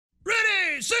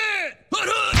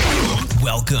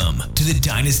Welcome to the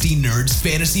Dynasty Nerds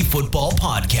Fantasy Football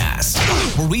Podcast,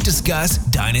 where we discuss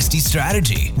dynasty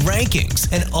strategy, rankings,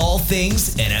 and all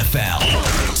things NFL.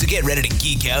 So get ready to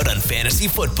geek out on fantasy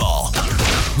football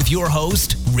with your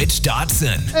host, Rich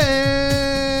Dotson.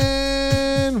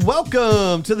 And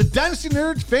welcome to the Dynasty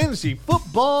Nerds Fantasy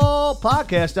Football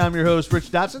Podcast. I'm your host,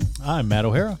 Rich Dotson. I'm Matt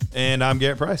O'Hara. And I'm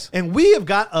Garrett Price. And we have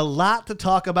got a lot to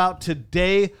talk about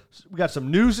today. We got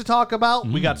some news to talk about.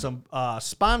 We got some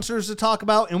sponsors to talk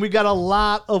about. And we got a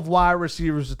lot of wide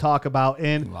receivers to talk about.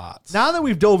 And now that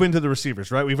we've dove into the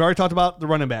receivers, right? We've already talked about the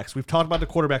running backs. We've talked about the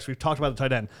quarterbacks. We've talked about the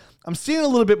tight end. I'm seeing a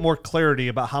little bit more clarity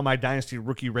about how my Dynasty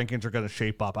rookie rankings are going to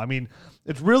shape up. I mean,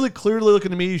 it's really clearly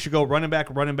looking to me you should go running back,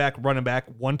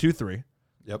 1, 2, 3.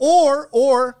 Yep.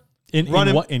 Or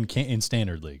in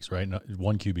standard leagues, right? No,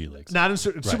 one QB leagues. Not in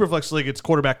Superflex league. It's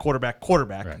quarterback.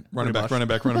 Right. Running back.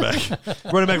 running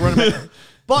back.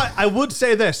 But I would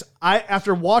say this: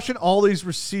 after watching all these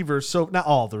receivers, so not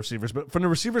all of the receivers, but from the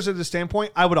receivers at this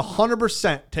standpoint, I would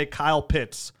 100% take Kyle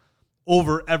Pitts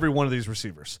over every one of these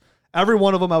receivers. Every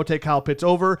one of them, I would take Kyle Pitts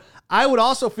over. I would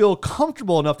also feel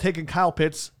comfortable enough taking Kyle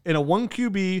Pitts in a 1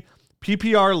 QB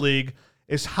PPR league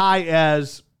as high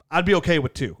as I'd be okay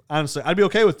with 2. Honestly, I'd be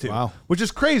okay with 2. Wow. Which is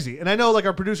crazy. And I know, like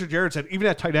our producer Jared said, even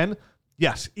at tight end,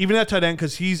 yes, even at tight end,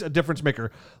 because he's a difference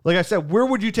maker. Like I said, where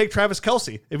would you take Travis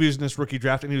Kelce if he was in this rookie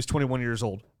draft and he was 21 years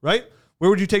old, right? Where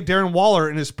would you take Darren Waller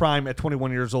in his prime at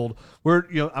 21 years old? Where,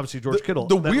 obviously George Kittle.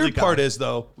 The weird part is,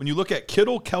 though, when you look at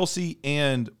Kittle, Kelce,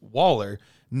 and Waller,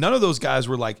 none of those guys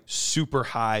were like super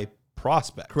high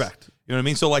prospects. Correct. You know what I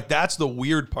mean? So, like, that's the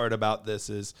weird part about this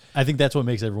is I think that's what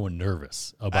makes everyone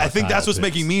nervous about I think Kyle that's what's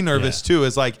Pitts. making me nervous, too,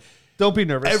 is like, don't be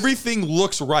nervous. everything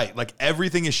looks right. Like,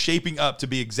 everything is shaping up to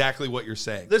be exactly what you're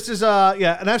saying. This is,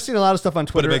 and I've seen a lot of stuff on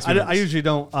Twitter. But it makes me nervous. I usually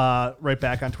don't write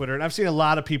back on Twitter. And I've seen a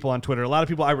lot of people on Twitter, a lot of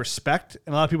people I respect,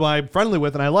 and a lot of people I'm friendly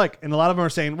with and I like. And a lot of them are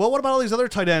saying, well, what about all these other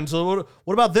tight ends? What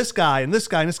about this guy and this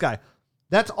guy and this guy?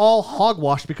 That's all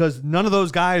hogwash because none of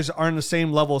those guys are in the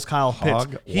same level as Kyle Pitts.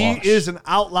 He is an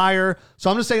outlier.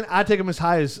 So I'm just saying I'd take him as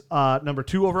high as number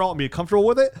 2 overall and be comfortable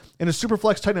with it. In a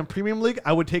Superflex tight end premium league,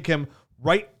 I would take him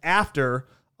right after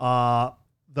the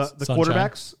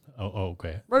quarterbacks. Oh,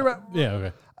 okay. Right. Yeah,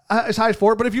 okay. As high as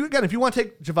 4. But if you want to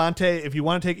take Javonte, if you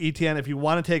want to take Etienne, if you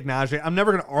want to take Najee, I'm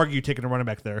never going to argue taking a running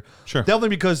back there. Sure. Definitely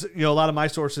because a lot of my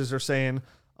sources are saying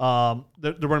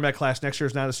the running back class next year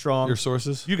is not as strong. Your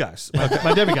sources? You guys.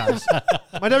 My Debbie guys.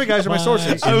 My Debbie guys are my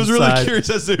sources. I was really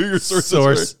curious as to who your sources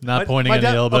were. Not pointing any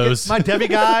elbows. Okay, my Debbie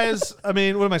guys, I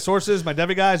mean, what are my sources? My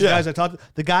Debbie guys, the guys I talked to,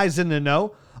 the guys in the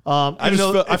know. I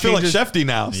feel like Shefty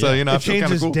now. So, I it feel kind of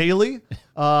changes cool. daily.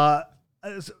 And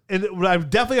I'm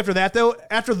definitely after that, though,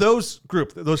 after those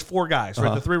 4 guys,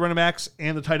 right? The 3 running backs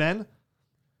and the tight end,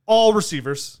 all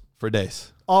receivers. For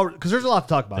days. Because there's a lot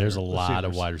to talk about. There's a lot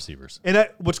of wide receivers. And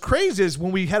what's crazy is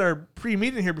when we had our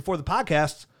pre-meeting here before the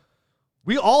podcast,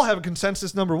 we all have a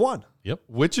consensus number 1. Yep.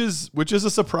 Which is a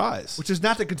surprise. Which is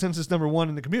not the consensus number 1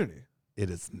 in the community. It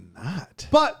is not.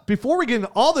 But before we get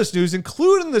into all this news,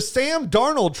 including the Sam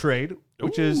Darnold trade,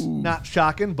 which is not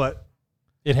shocking, but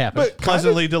it happened. But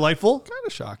pleasantly delightful. Kind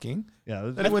of shocking. Yeah.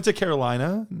 And he went to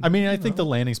Carolina. I mean, I think the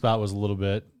landing spot was a little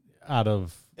bit out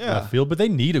of left field, but they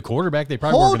need a quarterback. They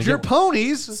probably Hold your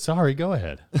ponies. Sorry, go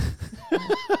ahead.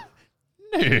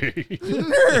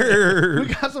 Nerd.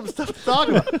 We got some stuff to talk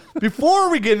about. Before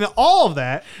we get into all of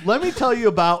that, let me tell you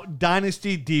about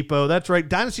Dynasty Depot. That's right,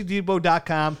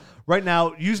 dynastydepot.com. Right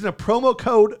now, using a promo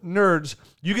code NERDS,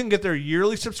 you can get their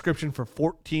yearly subscription for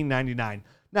 $14.99.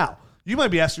 Now, you might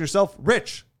be asking yourself,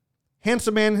 Rich,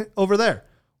 handsome man over there,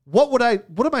 what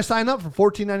am I signing up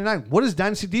for $14.99? What is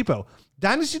Dynasty Depot?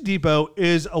 Dynasty Depot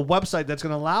is a website that's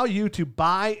going to allow you to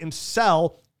buy and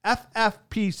sell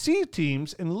FFPC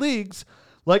teams in leagues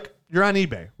like you're on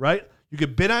eBay, right? You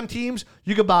could bid on teams.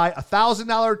 You could buy a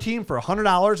 $1,000 team for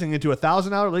 $100 and get into a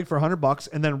 $1,000 league for $100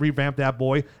 and then revamp that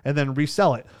boy and then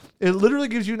resell it. It literally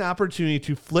gives you an opportunity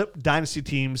to flip Dynasty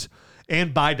teams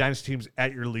and buy Dynasty teams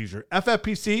at your leisure.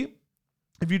 FFPC,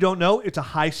 if you don't know, it's a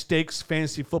high-stakes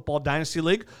fantasy football dynasty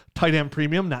league, tight end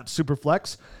premium, not super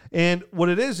flex. And what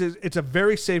it is it's a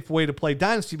very safe way to play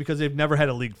dynasty because they've never had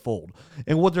a league fold.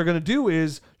 And what they're going to do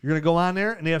is you're going to go on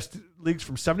there, and they have leagues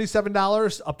from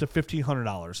 $77 up to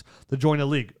 $1,500 to join a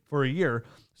league for a year.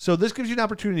 So this gives you an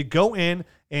opportunity to go in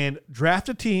and draft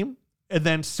a team and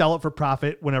then sell it for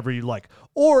profit whenever you like.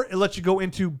 Or it lets you go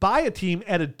into buy a team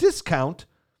at a discount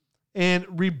and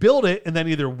rebuild it and then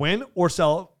either win or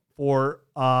sell it for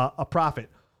a profit.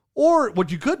 Or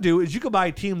what you could do is you could buy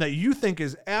a team that you think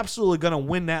is absolutely going to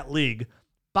win that league,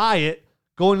 buy it,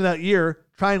 go into that year,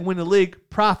 try and win the league,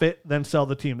 profit, then sell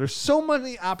the team. There's so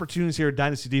many opportunities here at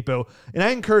Dynasty Depot, and I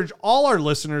encourage all our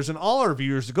listeners and all our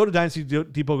viewers to go to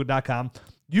dynastydepot.com,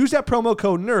 use that promo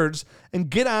code NERDS, and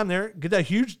get on there, get that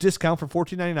huge discount for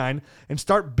 $14.99, and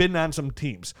start bidding on some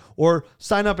teams. Or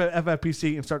sign up at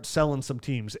FFPC and start selling some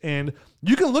teams. And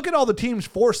you can look at all the teams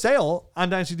for sale on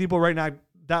Dynasty Depot right now,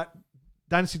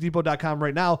 dynastydepot.com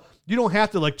right now. You don't have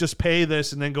to like just pay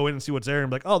this and then go in and see what's there and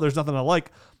be like, oh, there's nothing I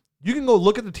like. You can go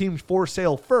look at the teams for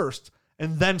sale first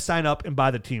and then sign up and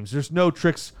buy the teams. There's no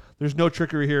tricks. There's no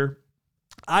trickery here.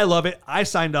 I love it. I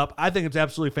signed up. I think it's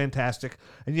absolutely fantastic.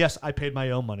 And yes, I paid my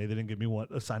own money. They didn't give me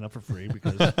a sign up for free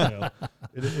because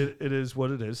it is what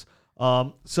it is.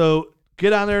 So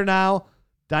get on there now,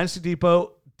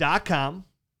 dynastydepot.com.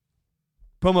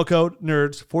 Promo code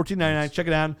NERDS, $14.99. Check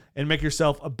it out and make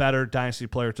yourself a better Dynasty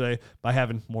player today by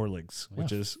having more leagues,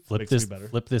 which is makes me better.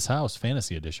 Flip this house,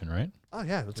 fantasy edition, right? Oh,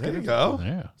 yeah. Let's There get you it. go.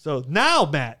 Yeah. So now,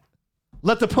 Matt,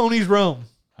 let the ponies roam.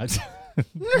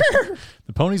 The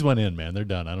ponies went in, man. They're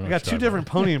done. I don't know. I got two different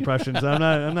pony impressions.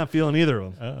 I'm not feeling either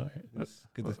of them.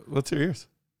 Let's hear yours.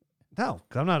 No,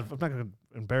 'cause I'm not going to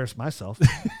embarrass myself.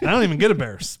 I don't even get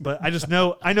embarrassed, but I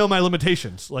know my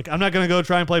limitations. Like, I'm not going to go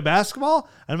try and play basketball.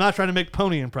 I'm not trying to make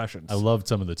pony impressions. I loved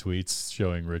some of the tweets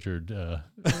showing Richard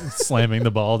slamming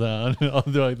the ball down.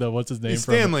 What's his name?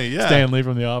 Stanley, yeah. Stanley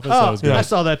from The Office. Oh, That was good. I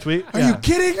saw that tweet. Are you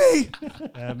kidding me?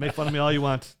 Make fun of me all you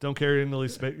want. Don't carry it in the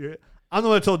least bit. I'm the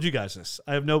one that told you guys this.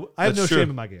 I have no That's true. shame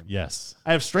in my game. Yes.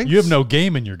 I have strengths. You have no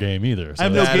game in your game either. So I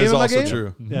have no That game is in my also game.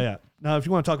 true. Yeah. Now, if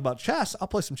you want to talk about chess, I'll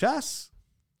play some chess.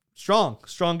 Strong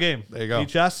game. There you go. Beat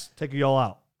chess, take you all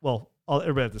out. Well,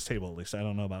 everybody at this table at least. I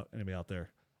don't know about anybody out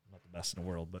there. I'm not the best in the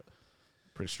world, but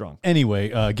pretty strong. Anyway,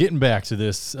 getting back to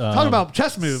this. Talk about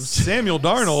chess moves. Samuel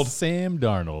Darnold. Sam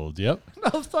Darnold. Yep. No,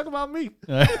 let's talk about me.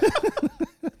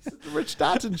 It's the Rich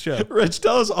Dotson show. Rich,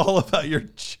 tell us all about your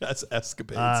chess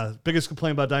escapades. Biggest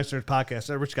complaint about Dynasty Nerds podcast.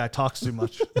 That rich guy talks too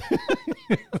much.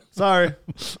 Sorry.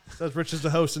 Says Rich is the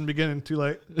host in the beginning. Too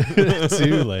late.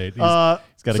 Too late. He's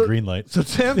got a green light. So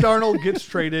Sam Darnold gets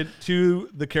traded to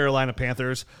the Carolina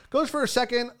Panthers. Goes for a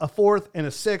second, a fourth, and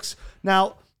a sixth.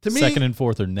 Now, to me, Second and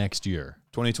fourth are next year.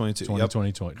 2022.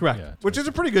 2020. correct. Yeah, Which is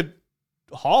a pretty good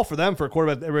haul for them for a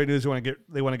quarterback that everybody knows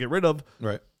they want to get rid of.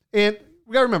 Right. And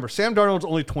we got to remember, Sam Darnold's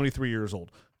only 23 years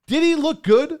old. Did he look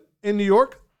good in New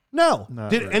York? No.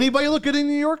 Did anybody look good in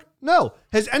New York? No.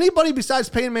 Has anybody besides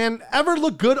Peyton Manning ever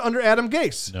looked good under Adam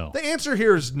Gase? No. The answer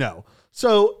here is no.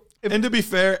 So, And to be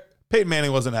fair, Peyton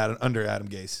Manning wasn't under Adam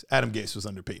Gase. Adam Gase was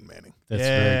under Peyton Manning. That's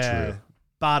very true.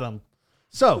 Bottom.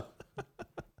 So,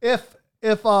 if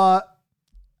I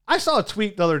saw a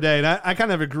tweet the other day, and I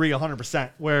kind of agree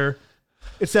 100%, where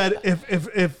it said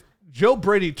if Joe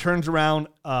Brady turns around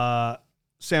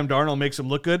Sam Darnold, makes him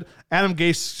look good, Adam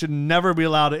Gase should never be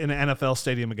allowed in an NFL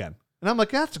stadium again. And I'm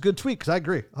like, yeah, that's a good tweet because I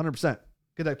agree 100%.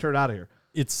 Get that turd out of here.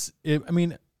 I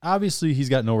mean, obviously he's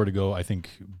got nowhere to go, I think,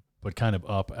 but kind of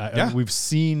up. Yeah. We've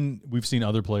seen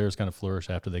other players kind of flourish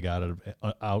after they got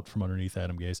out from underneath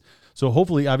Adam Gase. So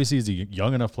hopefully, obviously, he's a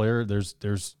young enough player. There's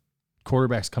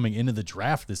quarterbacks coming into the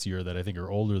draft this year that I think are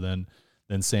older than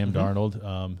Sam Darnold.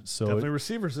 So Definitely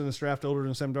receivers in this draft older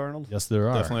than Sam Darnold. yes, there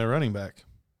are. Definitely a running back.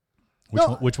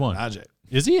 Which one? Najee.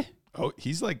 Is he? Oh,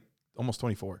 he's like almost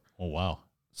 24. Oh, wow.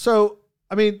 So,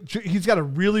 I mean, he's got a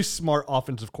really smart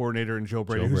offensive coordinator in Joe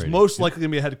Brady, Joe who's Brady. most likely going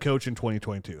to be a head coach in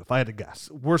 2022, if I had to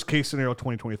guess. Worst case scenario,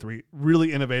 2023.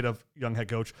 Really innovative young head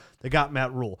coach. They got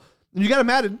Matt Rule. And you got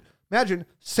to imagine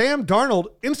Sam Darnold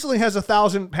instantly has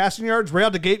 1,000 passing yards right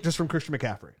out the gate just from Christian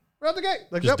McCaffrey. Right out the gate.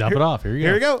 Like, Just dump it off. Here you go.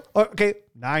 Here you go. Okay,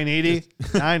 980,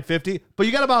 950. But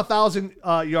you got about 1,000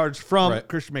 yards from Right.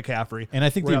 Christian McCaffrey. And I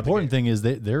think right the out important gate. thing is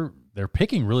that they're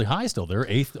picking really high still. They're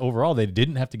 8th overall. They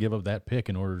didn't have to give up that pick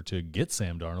in order to get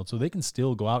Sam Darnold, so they can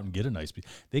still go out and get a nice piece.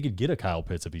 They could get a Kyle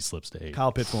Pitts if he slips to 8.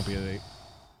 Kyle Pitts won't be at 8.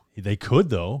 They could,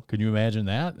 though. Can you imagine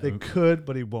that? They could,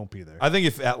 but he won't be there. I think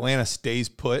if Atlanta stays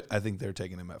put, I think they're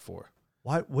taking him at 4.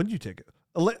 Why wouldn't you take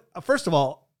it? First of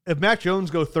all, if Mac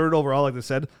Jones go 3rd overall, like they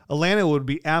said, Atlanta would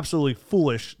be absolutely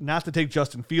foolish not to take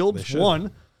Justin Fields. should.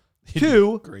 1.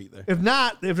 2, Great there. if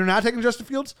they're not taking Justin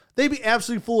Fields, they'd be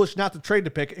absolutely foolish not to trade the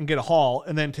pick and get a haul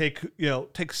and then take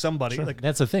somebody. Like,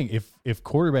 That's the thing. If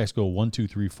quarterbacks go 1, 2,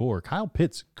 3, 4, Kyle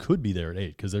Pitts could be there at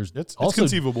 8 because It's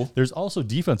conceivable. There's also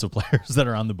defensive players that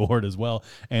are on the board as well,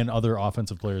 and other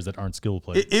offensive players that aren't skill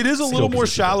players. It is a little more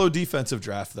position shallow defensive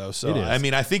draft, though. So, It is. I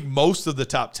mean, I think most of the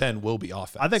top 10 will be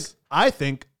offense. I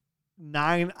think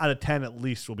 9 out of 10 at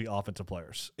least will be offensive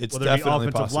players. It's Whether it be definitely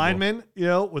offensive possible. linemen,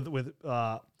 with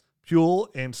Puel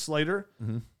and Slater,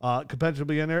 could potentially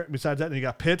be in there. Besides that, then you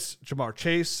got Pitts, Jamar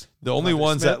Chase. The only Devontae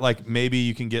ones Smith. that like maybe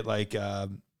you can get like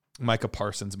Micah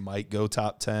Parsons might go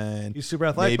top 10. He's super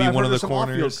athletic. Maybe but I've one heard of the there's some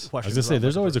off-field corners. I was gonna say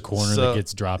there's always a corner that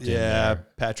gets dropped in Yeah, there.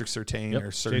 Patrick Surtain Yep.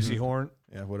 or certain. JC Horn.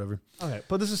 Yeah, whatever. Okay,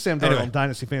 but this is Sam Darnold, Anyway.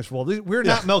 Dynasty Fans Football. We're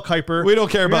not Mel Kiper. We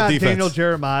don't care We're about not defense. Daniel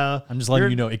Jeremiah. I'm just letting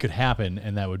you know it could happen,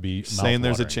 and that would be Saying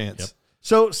there's a mouth-watering. chance. Yep.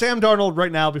 So Sam Darnold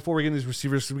right now, before we get into these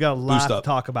receivers, we got a lot Boost to up.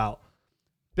 talk about.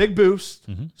 Big boost,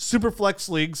 Mm-hmm. super flex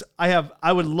leagues.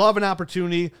 I would love an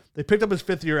opportunity. They picked up his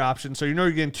 5th-year option, so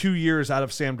you're getting 2 years out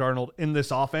of Sam Darnold in this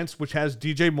offense, which has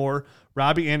DJ Moore,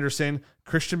 Robbie Anderson,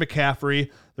 Christian McCaffrey.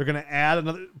 They're going to add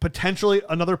potentially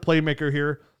another playmaker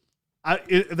here.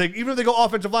 Even if they go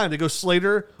offensive line, they go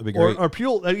Slater or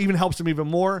Pule, that even helps them even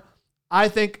more. I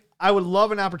think I would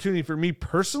love an opportunity for me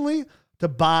personally to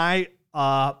buy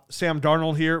Sam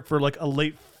Darnold here for like a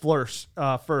late first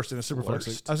in a super flex.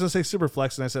 I was going to say super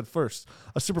flex and I said first.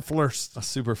 A super flurst. A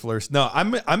super flurst. No,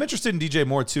 I'm interested in DJ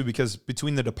Moore too, because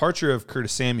between the departure of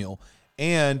Curtis Samuel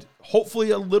and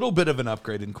hopefully a little bit of an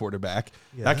upgrade in quarterback,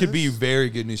 that could be very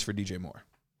good news for DJ Moore.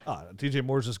 DJ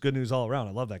Moore's just good news all around.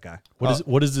 I love that guy.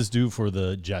 What does this do for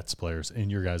the Jets players in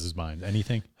your guys' mind?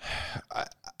 Anything?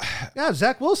 Yeah,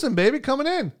 Zach Wilson, baby, coming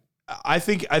in. I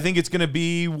think it's going to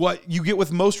be what you get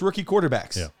with most rookie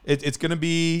quarterbacks. Yeah. It's going to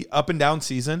be up and down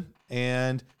season,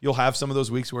 and you'll have some of those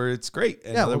weeks where it's great,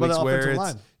 and other what weeks about the where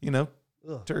offensive it's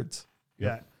line? turds.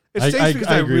 Yeah. It I stinks because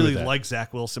I agree with really that. like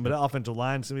Zach Wilson, but the offensive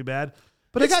line's going to be bad.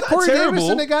 But they It's got not Corey terrible. Davis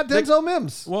and they got Denzel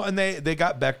Mims. Well, and they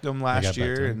got Beckham last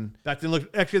year, Beckham. and That didn't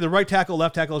look actually the right tackle,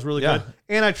 left tackle is really Yeah. good.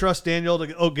 And I trust Daniel to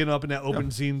get up in that open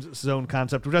zone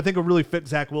concept, which I think will really fit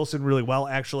Zach Wilson really well,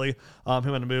 actually. Him on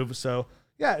the move. So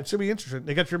yeah, it should be interesting.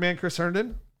 They got your man Chris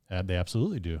Herndon. They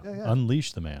absolutely do. Yeah.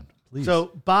 Unleash the man, please.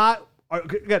 So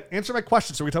again, answer my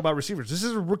question. So we talk about receivers. This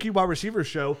is a rookie wide receiver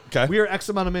show. Okay. We are X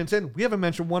amount of minutes in. We haven't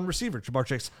mentioned one receiver, Jamar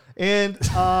Chase. And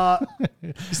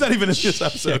he's not even in this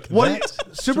episode.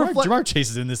 Jamar Chase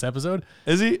is in this episode.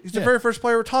 Is he? he's the very first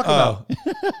player we're talking about.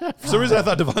 For some reason, I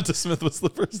thought Devonta Smith was the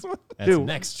first one. That's Dude,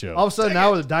 next show. All of a sudden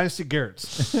now we're the Dynasty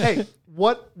Garretts. Hey,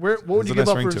 what would you There's a give nice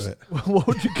up ring for? to it. What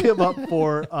would you give up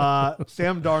for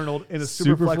Sam Darnold in a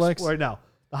super flex right now?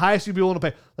 The highest you'd be willing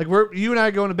to pay. Like you and I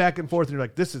are going back and forth, and you're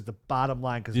like, this is the bottom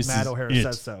line because Matt O'Hara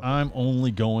says so. I'm only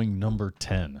going number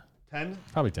 10. 10?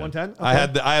 Probably 10. 110?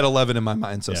 Okay. I had 11 in my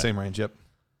mind, so same range. Yep.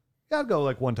 Yeah, I'd go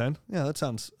like 110. Yeah, that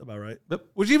sounds about right. But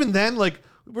which even then, like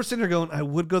we're sitting there going, I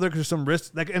would go there because there's some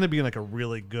risk. That could end up being like a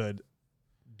really good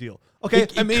deal. Okay,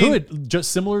 It could,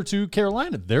 just similar to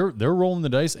Carolina. They're rolling the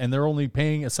dice and they're only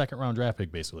paying a second round draft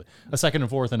pick, basically a second and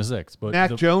fourth and a sixth. But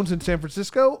Mac Jones in San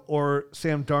Francisco or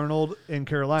Sam Darnold in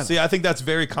Carolina. See, I think that's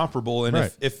very comparable. And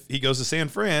Right. if he goes to San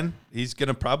Fran, he's going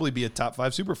to probably be a top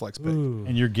 5 super flex pick.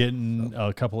 and you're getting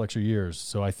a couple extra years,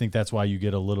 so I think that's why you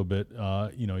get a little bit.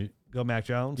 Go Mac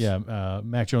Jones. Yeah,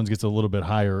 Mac Jones gets a little bit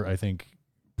higher, I think,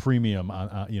 premium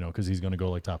on because he's going to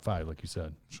go like top 5, like you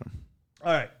said. Sure.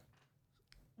 All right.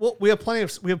 Well, we have plenty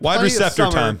of Wide plenty receptor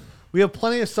of summer. time. We have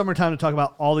plenty of summertime to talk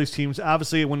about all these teams.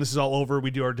 Obviously, when this is all over, we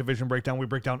do our division breakdown. We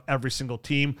break down every single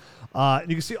team. And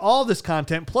you can see all this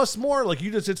content plus more. Like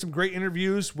you just did some great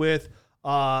interviews with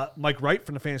Mike Wright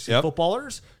from the Fantasy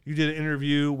Footballers. You did an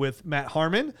interview with Matt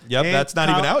Harmon. Yep, and that's not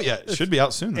Kyle- even out yet. It should be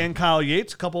out soon. Though. And Kyle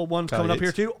Yates, a couple of ones Kyle coming up here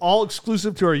Yates. too, all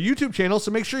exclusive to our YouTube channel. So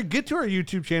make sure you get to our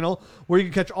YouTube channel where you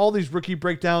can catch all these rookie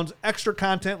breakdowns, extra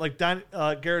content like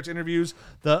Garrett's interviews,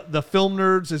 the film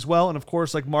nerds as well, and of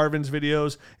course like Marvin's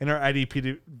videos and our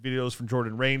IDP videos from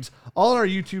Jordan Rains, all on our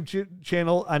YouTube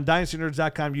channel on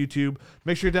DynastyNerds.com YouTube.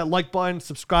 Make sure you hit that like button,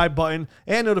 subscribe button,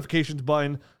 and notifications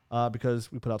button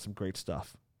because we put out some great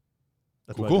stuff.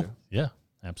 That's what I Cool. do. Yeah,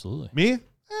 absolutely. Me?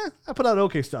 I put out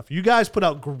okay stuff. You guys put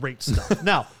out great stuff.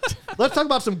 Now, let's talk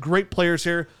about some great players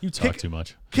here. You talk too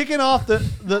much. Kicking off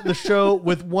the show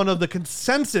with one of the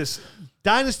consensus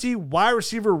Dynasty wide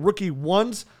receiver rookie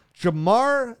ones,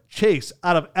 Jamar Chase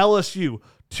out of LSU.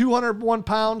 201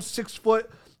 pounds, 6 foot.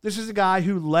 This is a guy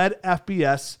who led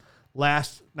FBS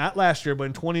not last year, but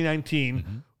in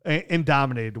 2019 and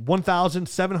dominated.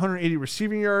 1,780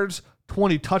 receiving yards,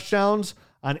 20 touchdowns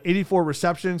on 84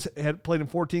 receptions, had played in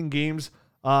 14 games,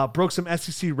 broke some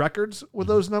SEC records with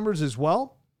those numbers as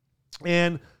well.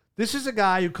 And this is a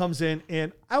guy who comes in,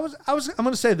 and I'm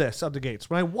going to say this out the gates.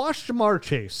 When I watched Jamar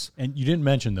Chase, And you didn't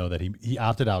mention though that he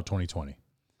opted out 2020.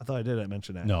 I thought I did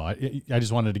mention that. No, I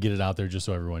just wanted to get it out there just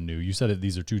so everyone knew. You said that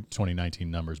these are two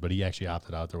 2019 numbers, but he actually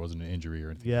opted out. There wasn't an injury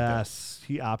or anything. Yes,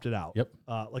 he opted out. Yep.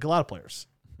 Like a lot of players.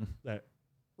 Not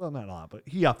a lot, but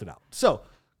he opted out. So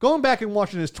going back and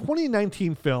watching his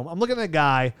 2019 film, I'm looking at a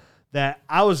guy that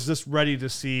I was just ready to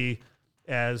see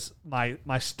as my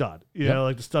stud. You know,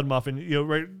 like the stud muffin. You know,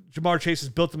 right? Jamar Chase is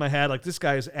built in my head. Like this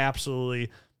guy is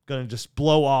absolutely going to just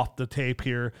blow off the tape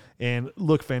here and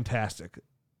look fantastic.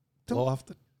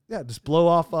 Just blow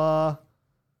off.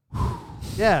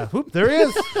 Yeah, whoop, there he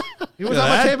is. He was on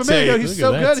my tape a minute ago. He's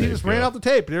so good. He just ran off the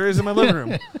tape. There he is in my living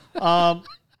room.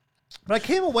 But I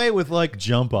came away with like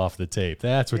jump off the tape.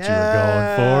 That's what you were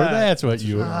going for. That's what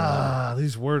you were.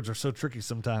 These words are so tricky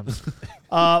sometimes.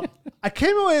 I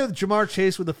came away with Jamar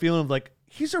Chase with a feeling of like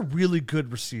he's a really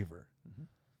good receiver.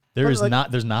 There's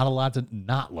not a lot to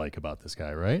not like about this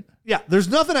guy, right? Yeah, there's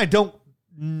nothing I don't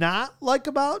not like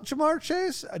about Jamar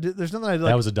Chase. There's nothing I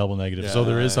like. That was a double negative. So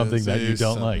there is something that you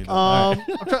don't like.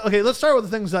 Okay, let's start with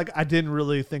the things like I didn't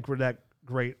really think were that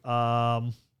great. I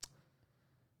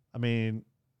mean,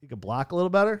 he could block a little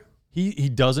better. He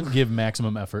doesn't give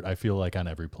maximum effort, I feel like, on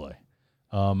every play.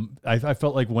 I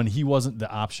felt like when he wasn't the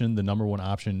option, the number one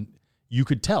option, you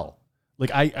could tell.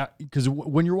 Like because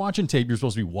when you're watching tape, you're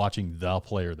supposed to be watching the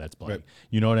player that's playing. Right.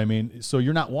 You know what I mean? So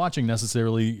you're not watching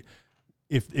necessarily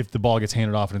if the ball gets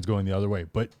handed off and it's going the other way.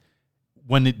 But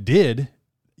when it did,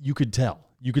 you could tell.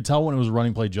 You could tell when it was a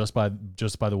running play just by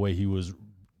the way he was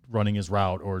running his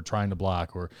route or trying to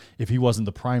block, or if he wasn't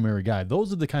the primary guy.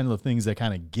 Those are the kind of things that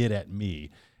kind of get at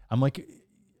me. I'm like,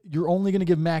 you're only going to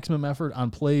give maximum effort on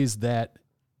plays that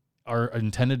are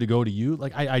intended to go to you.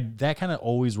 Like I that kind of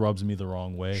always rubs me the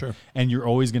wrong way. Sure. And you're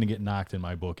always going to get knocked in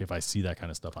my book if I see that kind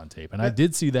of stuff on tape. And I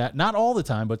did see that, not all the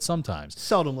time, but sometimes.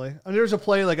 Seldomly. I mean, there's a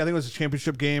play, like I think it was a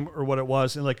championship game or what it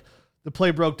was, and like the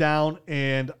play broke down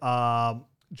and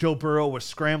Joe Burrow was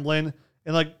scrambling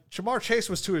and like Jamar Chase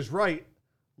was to his right,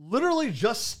 literally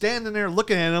just standing there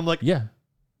looking at him like, yeah.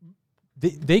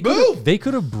 They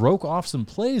could have broke off some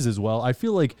plays as well. I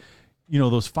feel like, you know,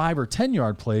 those 5 or 10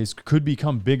 yard plays could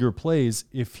become bigger plays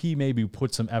if he maybe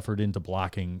put some effort into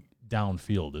blocking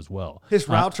downfield as well. His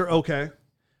routes are okay.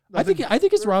 I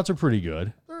think his routes are pretty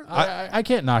good. I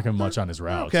can't knock him much on his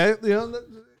routes. Okay, you know,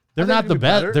 they're not the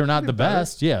best. They're not the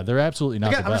best. Yeah, they're absolutely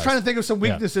not the best. I'm just trying to think of some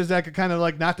weaknesses that could kind of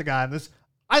like knock the guy on this.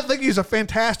 I think he's a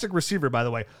fantastic receiver, by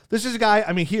the way. This is a guy,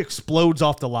 I mean, he explodes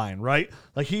off the line, right?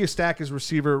 Like, he can stack his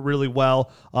receiver really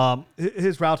well.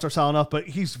 His routes are solid enough, but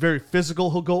he's very physical.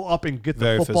 He'll go up and get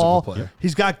the football.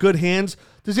 He's got good hands.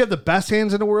 Does he have the best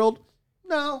hands in the world?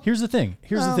 No. Here's the thing.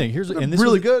 And this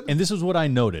really good. And this is what I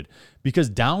noted. Because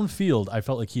downfield, I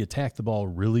felt like he attacked the ball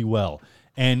really well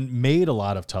and made a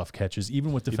lot of tough catches,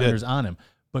 even with defenders on him.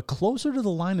 But closer to the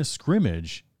line of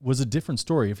scrimmage was a different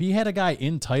story. If he had a guy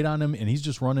in tight on him and he's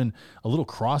just running a little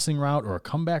crossing route or a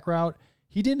comeback route,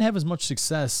 he didn't have as much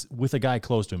success with a guy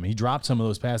close to him. He dropped some of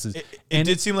those passes. It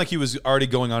did seem like he was already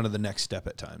going on to the next step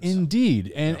at times.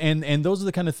 Indeed. And those are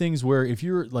the kind of things where if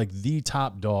you're like the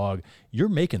top dog, you're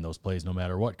making those plays no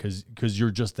matter what, because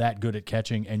you're just that good at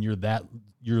catching and you're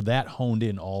that honed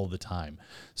in all the time.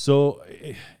 So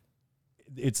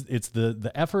it's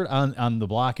the effort on the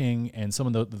blocking and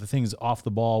some of the things off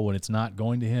the ball when it's not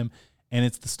going to him. And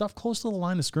it's the stuff close to the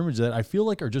line of scrimmage that I feel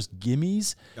like are just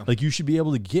gimmies. Yeah. Like you should be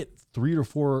able to get 3 or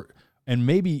 4 and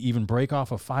maybe even break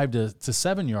off a 5 to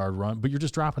 7 yard run, but you're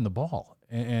just dropping the ball.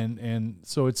 And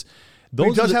so it's those.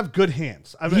 He does have good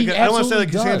hands. I mean, I don't want to say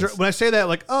like his hands are, when I say that,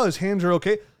 like, oh, his hands are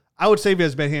okay. I would say he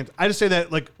has bad hands. I just say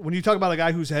that like when you talk about a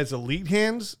guy who has elite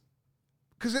hands,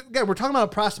 because again, we're talking about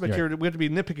a prospect here. We have to be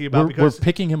nitpicky about because we're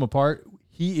picking him apart.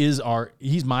 He's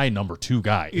my number 2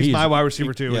 guy. He's my wide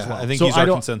receiver too as well. I think he's our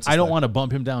consensus. I don't want to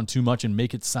bump him down too much and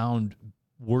make it sound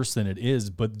worse than it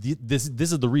is, but this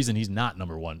is the reason he's not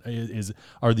number 1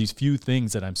 are these few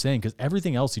things that I'm saying, because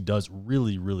everything else he does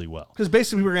really, really well. Because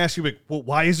basically we're going to ask you, like, well,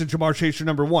 why isn't Jamar Chase your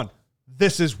number 1?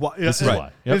 This is why. This is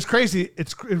why. Yep. It's crazy.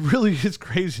 It really is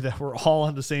crazy that we're all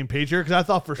on the same page here, because I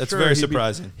thought for That's sure very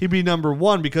surprising. He'd be number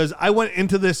 1, because I went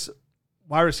into this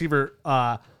wide receiver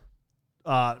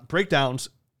breakdowns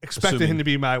expecting him to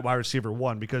be my wide receiver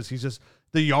 1, because he's just,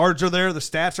 the yards are there, the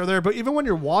stats are there, but even when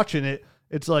you're watching it,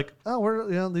 it's like,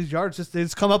 oh, these yards they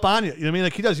just come up on you. You know what I mean?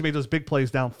 Like he does. He made those big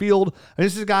plays downfield. And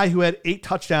this is a guy who had 8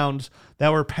 touchdowns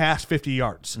that were past 50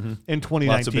 yards in 2019.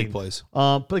 Lots of big plays.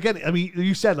 But again, I mean,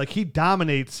 you said like he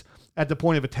dominates at the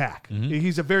point of attack.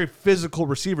 He's a very physical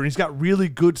receiver. And he's got really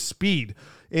good speed.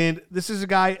 And this is a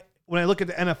guy, when I look at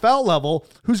the NFL level,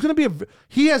 who's going to be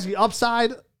he has the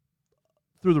upside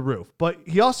through the roof. But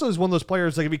he also is one of those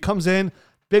players, like if he comes in,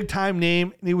 big time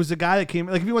name, and he was the guy that came,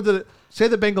 like if you went to say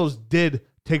the Bengals did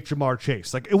take Jamar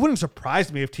Chase, like it wouldn't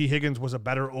surprise me if T. Higgins was a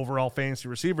better overall fantasy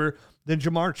receiver than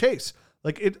Jamar Chase.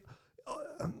 Like it,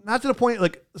 not to the point,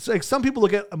 like some people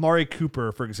look at Amari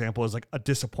Cooper, for example, as like a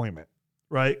disappointment,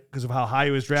 right? Because of how high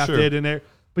he was drafted in there.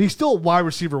 But he's still wide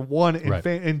receiver 1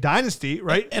 in Dynasty,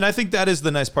 right? And I think that is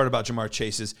the nice part about Jamar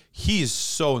Chase is he is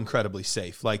so incredibly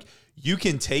safe. Like you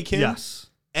can take him. Yes.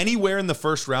 anywhere in the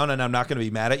first round, and I'm not going to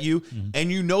be mad at you.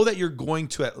 And you know that you're going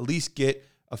to at least get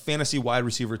a fantasy wide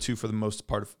receiver 2 for the most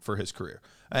part for his career.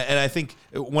 And I think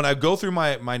when I go through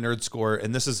my nerd score,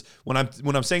 and this is when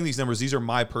I'm saying these numbers, these are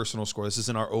my personal score. This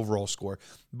isn't our overall score.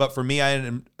 But for me, I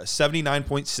had a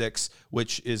 79.6,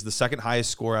 which is the second highest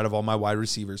score out of all my wide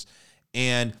receivers.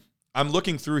 And I'm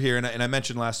looking through here, and I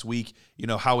mentioned last week,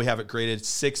 how we have it graded.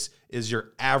 6 is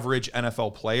your average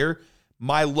NFL player.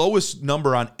 My lowest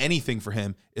number on anything for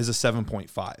him is a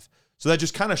 7.5. So that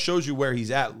just kind of shows you where he's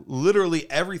at. Literally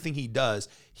everything he does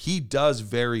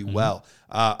very well.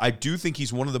 I do think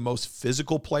he's one of the most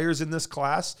physical players in this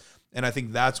class, and I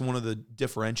think that's one of the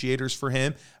differentiators for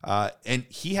him. And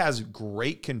he has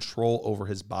great control over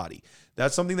his body.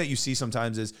 That's something that you see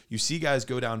sometimes is you see guys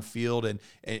go downfield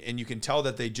and you can tell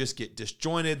that they just get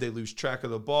disjointed. They lose track of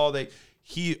the ball.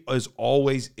 He is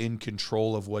always in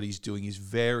control of what he's doing. He's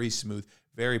very smooth,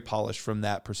 very polished from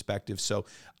that perspective. So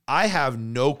I have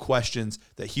no questions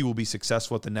that he will be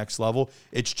successful at the next level.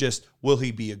 It's just, will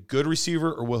he be a good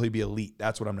receiver or will he be elite?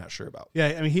 That's what I'm not sure about. Yeah,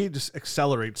 I mean, he just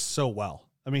accelerates so well.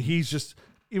 I mean, he's just,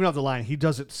 even off the line, he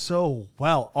does it so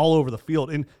well all over the field.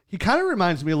 And he kind of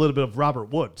reminds me a little bit of Robert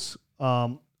Woods,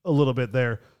 a little bit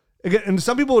there. Again, and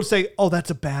some people would say, oh, that's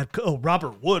a bad,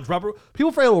 Robert Woods.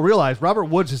 People probably will realize Robert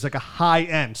Woods is like a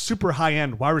high-end, super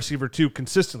high-end wide receiver 2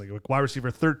 consistently, like wide receiver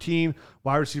 13,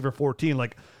 wide receiver 14,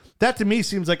 like, that to me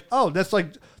seems like, that's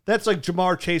like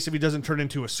Jamar Chase if he doesn't turn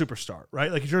into a superstar,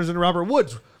 right? Like he turns into Robert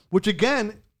Woods, which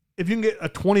again, if you can get a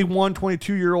 21,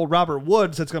 22-year-old Robert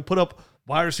Woods that's going to put up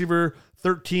wide receiver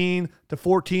 13 to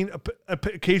 14,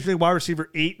 occasionally wide receiver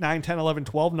 8, 9, 10, 11,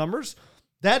 12 numbers,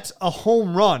 that's a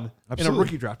home run in a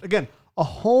rookie draft. Again, a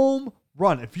home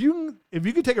run. If you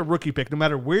can take a rookie pick, no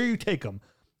matter where you take them,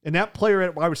 and that player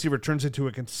at wide receiver turns into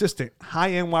a consistent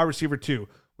high-end wide receiver 2,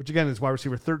 which again is wide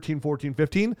receiver 13, 14,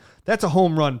 15, that's a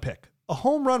home run pick. A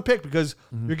home run pick because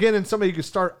you're getting somebody you can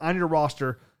start on your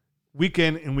roster week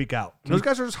in and week out. And those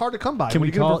guys are just hard to come by. Can we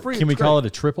call it a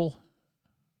triple?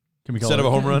 Can we call instead of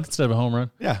a home run? Instead of a home run?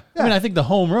 Yeah. I mean, I think the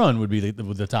home run would be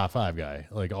the top 5 guy,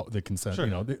 like all the consent.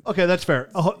 Sure. Okay, that's fair.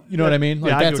 You know what I mean?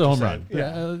 Like yeah, that's a home run.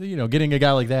 Yeah. Getting a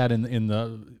guy like that in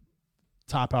the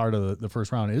top part of the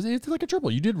first round it's like a triple.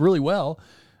 You did really well.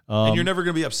 And you're never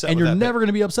going to be upset and with you're that never pick. going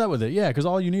to be upset with it. Yeah, because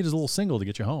all you need is a little single to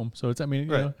get you home. So it's,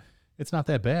 it's not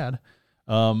that bad.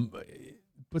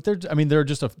 But there are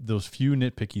just those few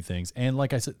nitpicky things. And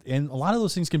like I said, and a lot of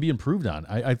those things can be improved on.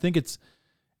 I think it's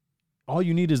all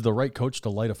you need is the right coach to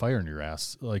light a fire in your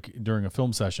ass, like during a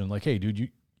film session. Like, hey, dude,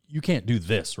 you can't do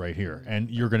this right here, and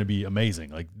you're going to be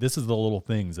amazing. Like, this is the little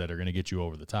things that are going to get you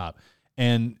over the top.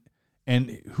 And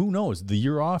who knows, the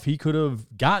year off, he could have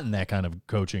gotten that kind of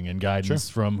coaching and guidance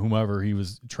from whomever he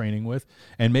was training with.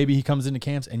 And maybe he comes into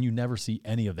camps and you never see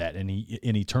any of that. And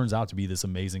he turns out to be this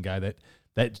amazing guy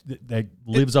that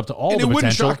lives up to all the potential. It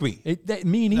wouldn't shock me.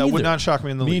 Me neither. That would not shock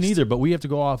me in the least. Me neither, but we have to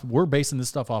go off. We're basing this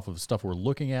stuff off of stuff we're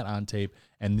looking at on tape.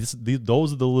 And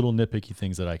those are the little nitpicky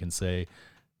things that I can say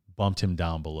bumped him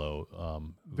down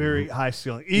below. Very high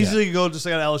ceiling. Easily you go just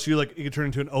like at LSU, like you could turn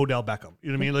into an Odell Beckham.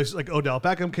 You know what I mean? Like Odell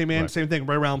Beckham came in, same thing,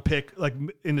 right around pick, like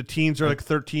in the teens or like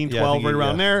 13, 12, right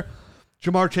around there.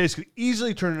 Jamar Chase could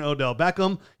easily turn into Odell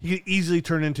Beckham. He could easily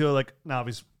turn into now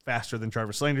he's faster than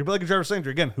Jarvis Landry, but like Jarvis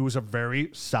Landry, again, who was a very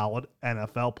solid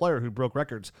NFL player who broke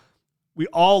records. We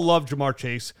all love Jamar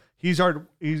Chase. He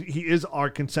is our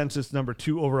consensus number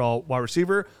 2 overall wide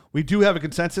receiver. We do have a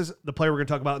consensus. The player we're going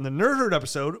to talk about in the Nerd Herd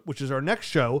episode, which is our next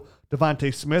show,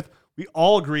 Devontae Smith. We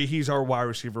all agree he's our wide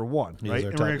receiver 1, right?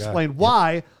 And we're going to explain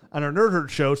why on our Nerd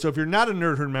Herd show. So if you're not a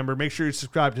Nerd Herd member, make sure you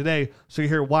subscribe today so you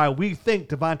hear why we think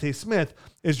Devontae Smith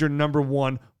is your number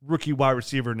 1 rookie wide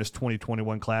receiver in this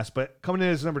 2021 class. But coming in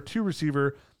as number 2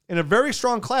 receiver in a very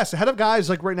strong class, ahead of guys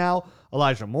like right now,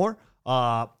 Elijah Moore,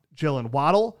 Jalen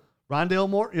Waddle, Rondale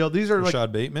Moore, these are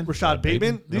Rashad Bateman. Rashad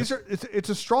Bateman. These are it's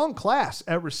a strong class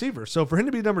at receiver. So for him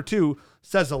to be number 2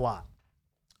 says a lot.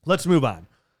 Let's move on.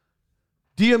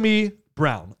 Diami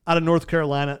Brown out of North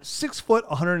Carolina, 6 foot,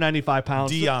 195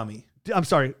 pounds. Diami. I'm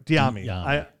sorry,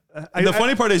 Diami. The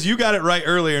funny part is you got it right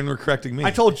earlier and were correcting me.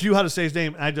 I told you how to say his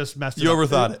name and I just messed it up. You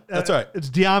overthought it. That's all right. It's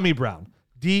Diami Brown.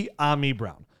 Diami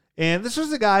Brown. And this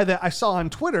was a guy that I saw on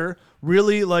Twitter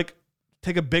really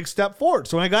take a big step forward.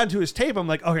 So when I got into his tape, I'm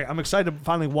like, okay, I'm excited to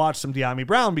finally watch some Diami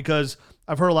Brown because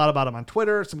I've heard a lot about him on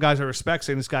Twitter. Some guys I respect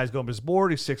saying this guy's going up his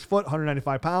board. He's 6 foot,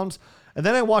 195 pounds. And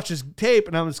then I watched his tape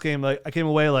and I came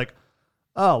away like,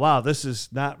 oh, wow, this is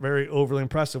not very overly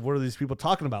impressive. What are these people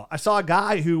talking about? I saw a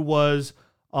guy who was,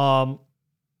 to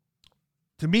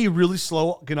me, really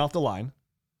slow getting off the line,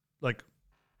 like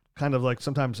kind of like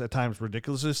sometimes at times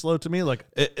ridiculously slow to me. Like,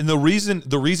 and the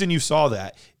reason you saw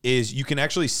that is you can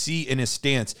actually see in his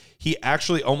stance, he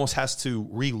actually almost has to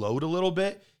reload a little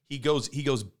bit. He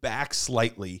goes back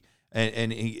slightly.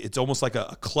 And it's almost like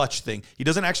a clutch thing. He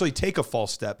doesn't actually take a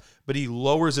false step, but he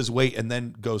lowers his weight and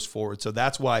then goes forward. So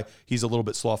that's why he's a little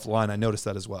bit slow off the line. I noticed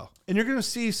that as well. and you're going to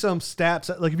see some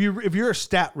stats. Like if you're a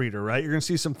stat reader, right, you're going to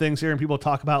see some things here, and people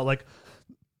talk about like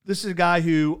this is a guy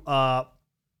who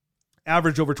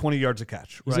averaged over 20 yards a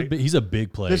catch. Right, He's a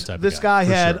big play type of this guy.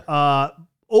 guy had Sure.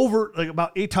 over like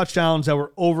about 8 touchdowns that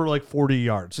were over like 40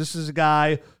 yards. This is a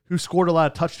guy who scored a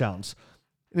lot of touchdowns.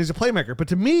 And he's a playmaker. But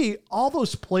to me, all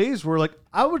those plays were like,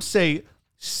 I would say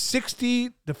 60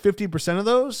 to 50% of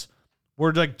those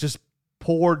were like just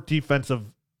poor defensive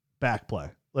back play.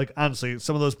 Like, honestly,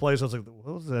 some of those plays, I was like,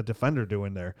 what was that defender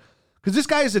doing there? Because this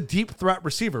guy is a deep threat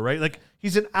receiver, right? Like,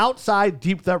 he's an outside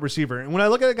deep threat receiver. And when I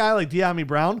look at a guy like De'Ami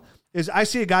Brown, I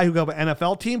see a guy who got an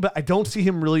NFL team, but I don't see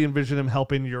him really envision him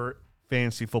helping your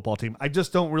fantasy football team. I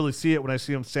just don't really see it when I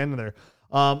see him standing there.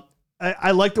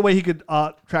 I like the way he could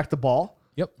track the ball.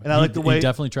 Yep. And I like the way he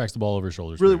definitely tracks the ball over his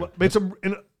shoulders. Really made some.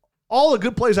 And all the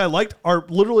good plays I liked are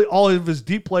literally all of his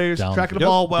deep plays, Down tracking the the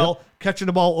ball field. well, catching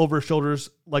the ball over his shoulders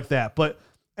like that. But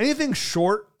anything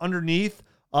short underneath,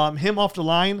 him off the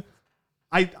line,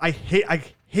 I hate.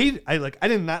 I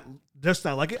did not just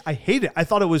not like it. I hate it. I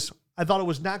thought it was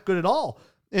not good at all.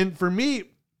 And for me,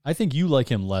 I think you like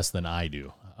him less than I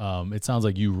do. It sounds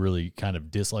like you really kind of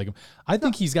dislike him. I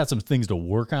think he's got some things to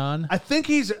work on. I think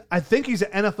he's an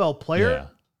NFL player. Yeah.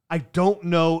 I don't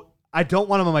know. I don't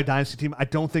want him on my dynasty team. I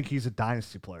don't think he's a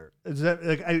dynasty player. Is that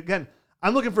again?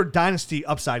 I'm looking for dynasty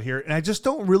upside here, and I just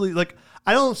don't really like.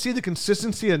 I don't see the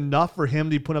consistency enough for him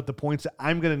to put up the points that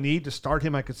I'm going to need to start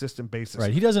him on a consistent basis.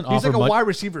 Right. He's like a wide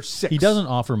receiver 6. He doesn't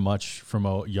offer much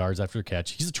from yards after the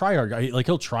catch. He's a try-hard guy. Like,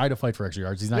 he'll try to fight for extra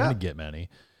yards. He's not going to get many.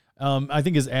 I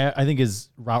think his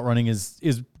route running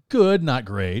is good, not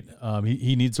great.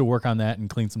 He needs to work on that and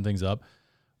clean some things up.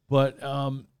 But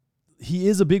he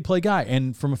is a big play guy,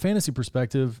 and from a fantasy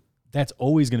perspective, that's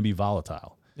always going to be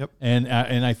volatile. Yep.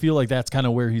 And I feel like that's kind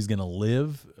of where he's going to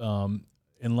live,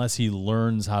 unless he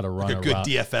learns how to run Like a good route.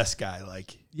 DFS guy.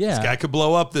 Like, Yeah. this guy could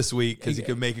blow up this week because he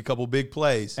could make a couple big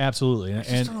plays. Absolutely. I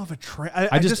just don't know if I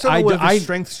just don't know if his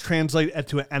strengths translate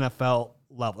to an NFL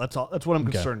level. That's all. That's what I'm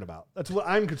concerned about. That's what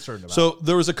I'm concerned about. So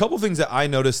there was a couple things that I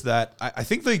noticed that I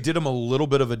think they did him a little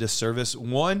bit of a disservice.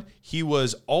 One, he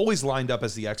was always lined up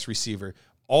as the X receiver,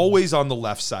 always on the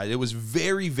left side. It was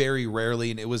very, very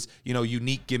rarely, and it was,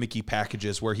 unique gimmicky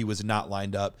packages where he was not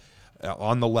lined up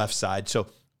on the left side. So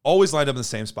always lined up in the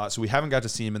same spot. So we haven't got to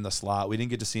see him in the slot. We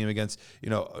didn't get to see him against,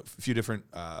 a few different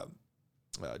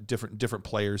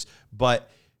players. But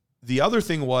the other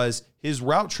thing was his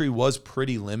route tree was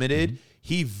pretty limited. Mm-hmm.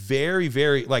 He very,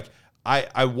 very,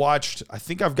 I watched, I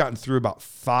think I've gotten through about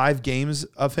 5 games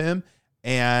of him,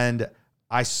 and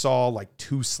I saw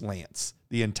 2 slants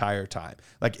the entire time.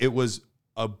 It was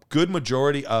a good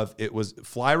majority of it was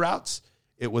fly routes,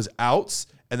 it was outs,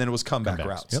 and then it was comeback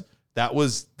routes. Yep. That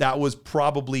was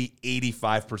probably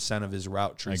 85% of his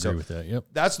route tree. I agree with that. Yep.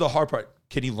 That's the hard part.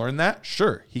 Can he learn that?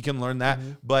 Sure, he can learn that.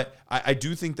 Mm-hmm. But I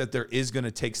do think that there is going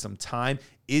to take some time.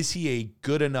 Is he a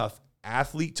good enough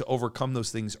athlete to overcome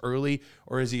those things early,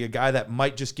 or is he a guy that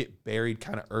might just get buried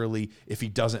kind of early if he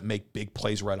doesn't make big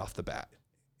plays right off the bat?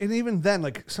 And even then,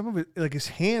 some of it, his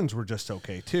hands were just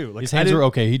okay too. His hands were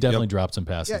okay. He definitely dropped some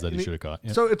passes that he should have caught.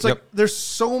 Yep. So it's there's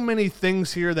so many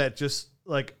things here that just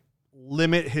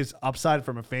limit his upside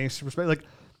from a fantasy perspective.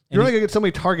 You're only gonna get so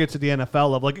many targets at the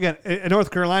NFL level. Again, in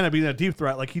North Carolina being a deep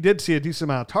threat, he did see a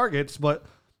decent amount of targets, but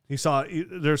he saw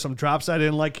there's some drops I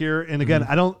didn't like here. And again,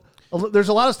 there's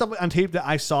a lot of stuff on tape that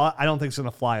I saw. I don't think it's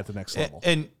going to fly at the next level.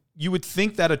 And you would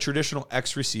think that a traditional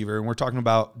X receiver, and we're talking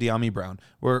about De'Ami Brown,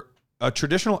 where a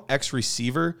traditional X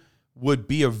receiver would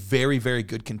be a very, very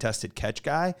good contested catch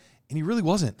guy, and he really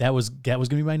wasn't. That was going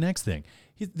to be my next thing.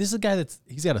 This is a guy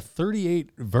he's got a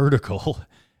 38 vertical,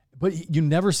 but you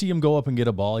never see him go up and get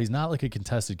a ball. He's not like a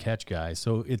contested catch guy,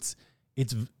 so he's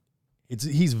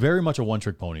very much a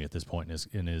one-trick pony at this point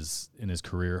in his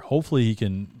career. Hopefully, he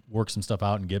can work some stuff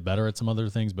out and get better at some other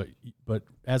things. But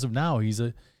as of now, he's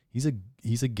a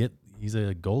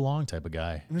go long type of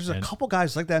guy. And there's a couple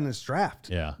guys like that in this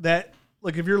draft. Yeah, that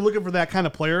if you're looking for that kind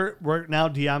of player right now,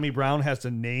 De'Ami Brown has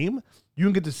the name. You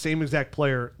can get the same exact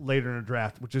player later in the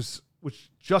draft, which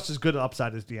just as good an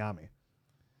upside as De'Ami.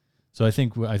 So I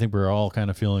think we're all kind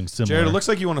of feeling similar. Jared, it looks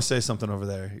like you want to say something over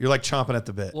there. You're like chomping at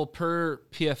the bit. Well, per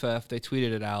PFF, they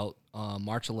tweeted it out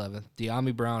March 11th.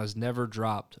 De'Ami Brown has never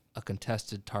dropped a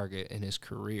contested target in his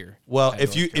career. Well,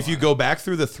 if you go back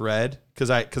through the thread, because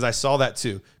I saw that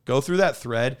too. Go through that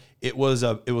thread. It was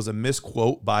a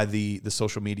misquote by the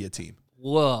social media team.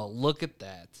 Well, look at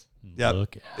that.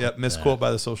 Yep, misquote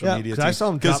by the social media team. I saw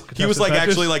him because he was like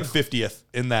actually like 50th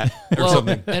in that or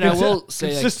something. And I will say,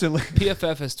 consistently,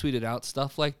 PFF has tweeted out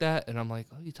stuff like that, and I'm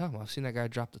like, what are you talking about? I've seen that guy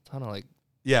drop a ton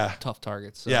of tough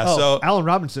targets. So. Yeah, so so Allen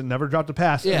Robinson never dropped a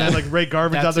pass. Yeah. And then like Ray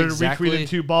Garvin's out there retweeting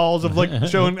 2 balls of like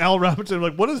showing Allen Robinson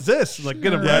like, what is this? Like,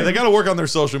 get him. yeah, right. they got to work on their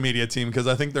social media team because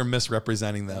I think they're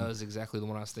misrepresenting them. That was exactly the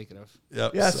one I was thinking of.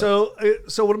 Yep, Yeah. So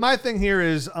what my thing here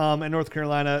is in North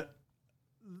Carolina,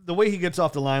 the way he gets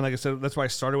off the line, like I said, that's why I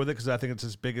started with it because I think it's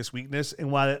his biggest weakness,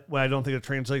 and why I don't think it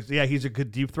translates. Yeah, he's a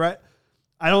good deep threat.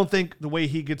 I don't think the way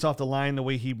he gets off the line, the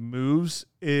way he moves,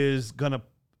 is gonna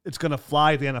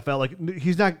fly at the NFL. Like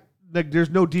he's not. Like there's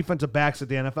no defensive backs at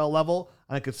the NFL level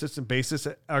on a consistent basis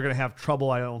that are gonna have trouble.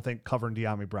 I don't think covering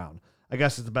De'Ami Brown. I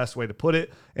guess is the best way to put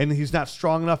it. And he's not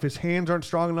strong enough. His hands aren't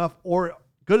strong enough or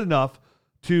good enough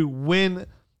to win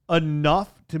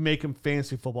enough to make him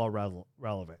fantasy football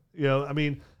relevant. You know, I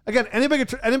mean. Again, anybody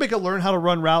can learn how to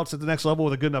run routes at the next level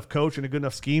with a good enough coach and a good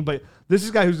enough scheme, but this is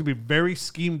a guy who's going to be very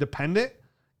scheme dependent.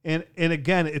 And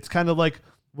again, it's kind of like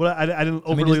what I didn't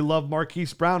overly love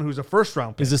Marquise Brown, who's a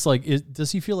first-round pick. Is this like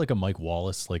does he feel like a Mike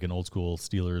Wallace, like an old school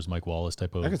Steelers Mike Wallace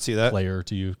type of I could see that. player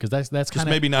to you? Because that's kind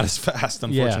of maybe not as fast,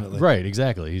 unfortunately. Yeah, right,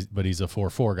 exactly. But he's a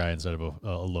 4.4 guy instead of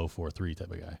a low 4.3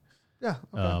 type of guy. Yeah.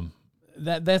 Okay.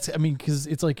 That's I mean, because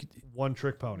it's like one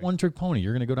trick pony.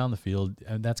 You're going to go down the field,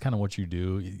 and that's kind of what you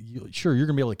do. Sure, you're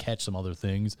going to be able to catch some other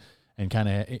things, and kind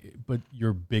of, but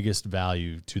your biggest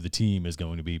value to the team is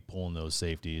going to be pulling those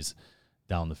safeties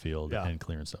down the field and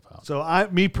clearing stuff out. So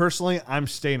me personally, I'm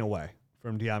staying away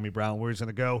from De'Ami Brown. Where he's going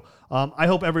to go. I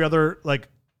hope every other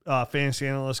fantasy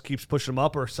analyst keeps pushing him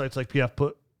up, or sites like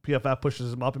PFF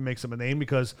pushes him up and makes him a name,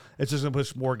 because it's just going to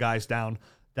push more guys down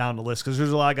the list, because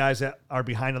there's a lot of guys that are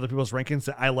behind other people's rankings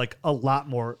that I like a lot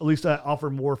more, at least that offer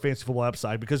more fantasy football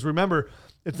upside. Because remember,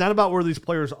 it's not about where these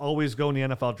players always go in the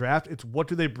NFL draft. It's what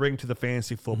do they bring to the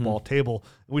fantasy football table.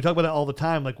 And we talk about it all the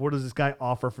time. Like, what does this guy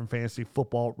offer from fantasy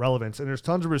football relevance? And there's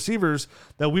tons of receivers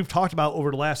that we've talked about over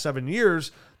the last 7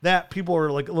 years that people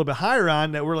are like a little bit higher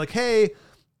on, that we're like, hey,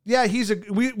 yeah,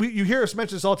 you hear us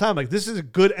mention this all the time. Like, this is a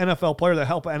good NFL player that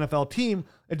help an NFL team.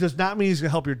 It does not mean he's going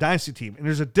to help your dynasty team. And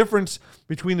there's a difference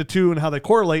between the two and how they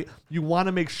correlate. You want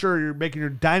to make sure you're making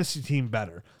your dynasty team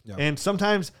better. Yep. And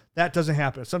sometimes that doesn't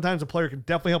happen. Sometimes a player can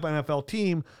definitely help an NFL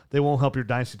team. They won't help your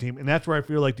dynasty team. And that's where I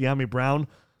feel like De'Ami Brown,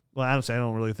 well, honestly, I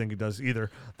don't really think he does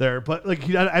either there. But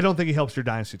I don't think he helps your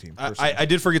dynasty team. I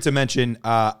did forget to mention,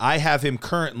 I have him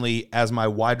currently as my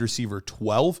wide receiver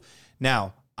 12.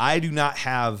 Now, I do not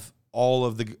have all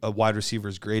of the wide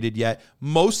receivers graded yet.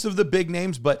 Most of the big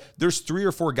names, but there's 3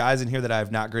 or 4 guys in here that I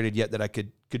have not graded yet that I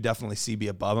could definitely see be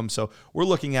above him. So we're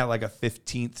looking at like a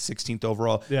 15th, 16th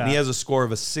overall. Yeah. And he has a score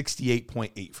of a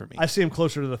 68.8 for me. I see him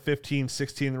closer to the 15,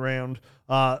 16 round.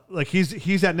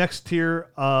 He's that next tier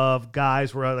of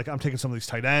guys where I'm taking some of these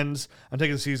tight ends. I'm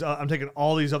taking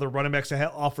all these other running backs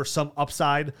that offer some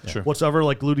upside whatsoever,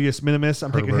 like Ludius Minimus.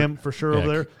 I'm taking him for sure over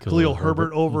there. Khalil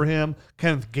Herbert over him.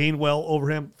 Kenneth Gainwell over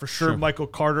him for sure. Michael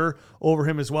Carter over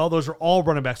him as well. Those are all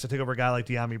running backs that take over a guy like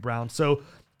De'Ami Brown. So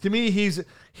to me, he's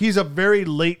a very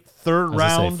late third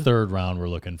round. Third round, we're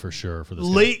looking for sure for this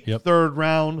late guy. Yep. Third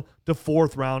round to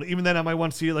fourth round. Even then, I might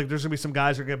want to see like there's gonna be some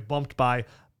guys that get bumped by.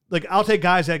 Like, I'll take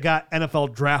guys that got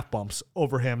NFL draft bumps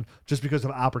over him just because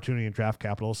of opportunity and draft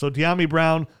capital. So De'Ami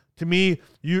Brown, to me,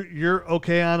 you're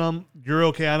okay on him. You're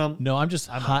okay on him. No, I'm just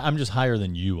higher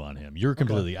than you on him. You're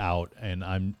completely out,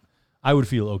 and I would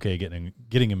feel okay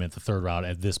getting him at the third round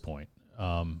at this point.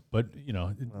 But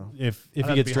if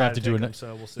he gets drafted to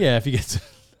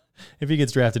if he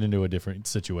gets drafted into a different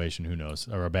situation, who knows,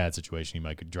 or a bad situation, he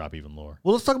might drop even lower.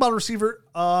 Well, let's talk about a receiver.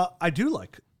 I do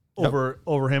like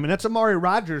over him, and that's Amari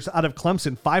Rodgers out of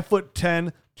Clemson,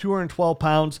 5'10", 212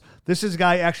 pounds. This is a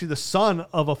guy actually the son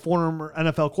of a former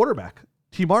NFL quarterback,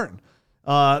 T. Martin.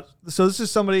 So this is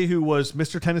somebody who was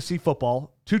Mr. Tennessee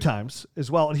football 2 times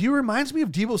as well, and he reminds me of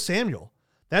Deebo Samuel.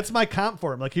 That's my comp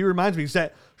for him. Like, he reminds me, he's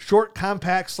that short,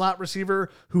 compact slot receiver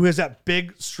who has that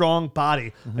big, strong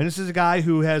body. Mm-hmm. And this is a guy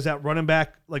who has that running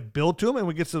back like build to him, and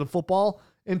when he gets to the football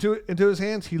into his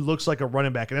hands, he looks like a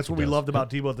running back, and that's what we loved about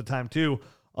Deebo at the time too.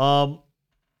 So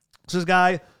this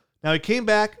guy, now he came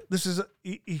back.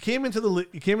 He came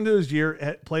into his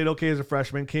year, played okay as a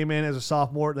freshman, came in as a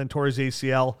sophomore, then tore his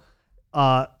ACL.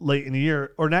 late in the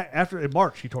year, or not after in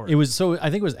March he tore it. It was I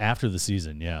think it was after the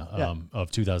season,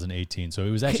 of 2018. So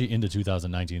it was actually into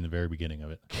 2019, the very beginning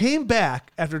of it. Came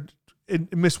back after and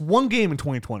missed one game in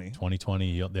 2020.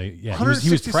 2020, he was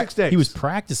 166 days. He was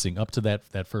practicing up to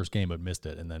that first game, but missed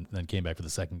it, and then came back for the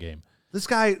second game.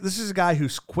 This is a guy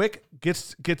who's quick,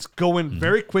 gets going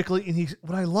very quickly, and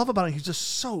what I love about him, he's just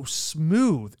so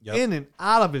smooth in and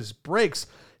out of his breaks.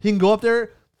 He can go up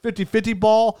there, 50-50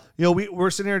 ball. We're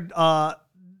sitting here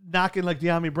knocking like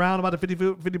De'Ami Brown about the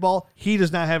 50-50 ball. He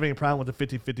does not have any problem with the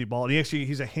 50-50 ball. And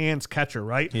he's a hands catcher,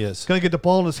 right? He is. He's going to get the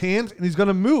ball in his hands, and he's going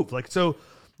to move. So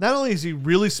not only is he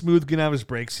really smooth getting out of his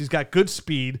breaks, he's got good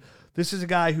speed. This is a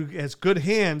guy who has good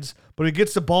hands, but when he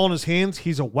gets the ball in his hands,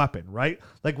 he's a weapon, right?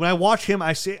 Like when I watch him,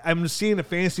 I'm seeing the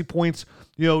fantasy points,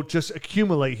 just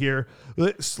accumulate here,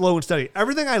 slow and steady.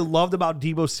 Everything I loved about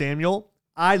Deebo Samuel,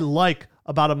 I like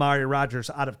about Amari Rodgers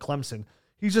out of Clemson.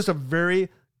 He's just a very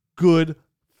good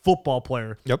football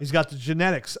player. Yep. He's got the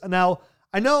genetics. Now,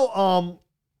 I know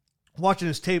watching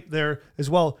his tape there as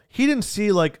well, he didn't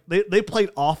see they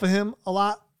played off of him a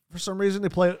lot. For some reason, they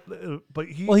play, but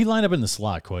he lined up in the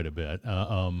slot quite a bit,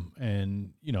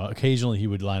 and occasionally he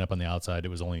would line up on the outside. It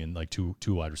was only in like two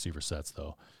wide receiver sets,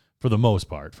 though, for the most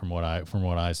part, from what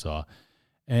I saw,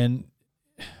 and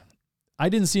I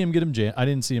didn't see him get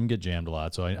jammed a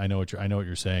lot. So I know what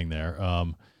you're saying there.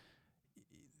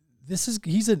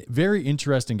 He's a very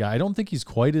interesting guy. I don't think he's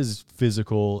quite as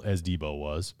physical as Deebo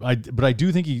was, but I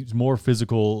do think he's more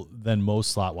physical than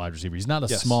most slot wide receivers. He's not a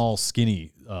small,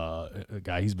 skinny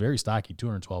guy. He's very stocky,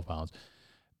 212 pounds.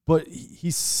 But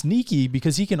he's sneaky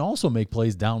because he can also make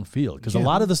plays downfield, because a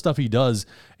lot of the stuff he does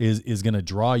is going to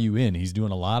draw you in. He's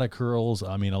doing a lot of curls,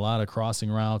 a lot of crossing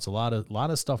routes, a lot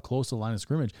of stuff close to the line of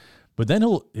scrimmage. But then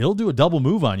he'll do a double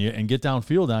move on you and get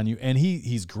downfield on you, and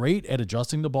he's great at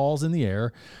adjusting the balls in the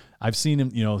air. I've seen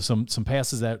him, some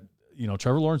passes that,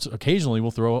 Trevor Lawrence occasionally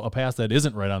will throw a pass that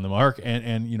isn't right on the mark,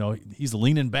 and he's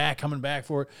leaning back, coming back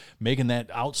for it, making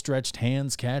that outstretched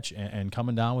hands catch and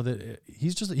coming down with it.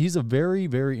 He's a very,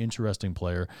 very interesting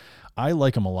player. I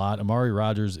like him a lot. Amari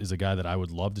Rodgers is a guy that I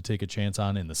would love to take a chance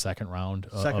on in the second round.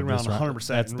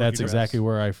 100%. That's exactly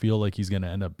where I feel like he's going to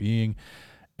end up being.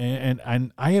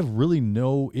 And I have really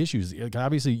no issues. Like,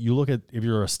 obviously, you look at, if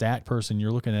you're a stat person,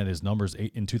 you're looking at his numbers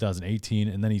in 2018,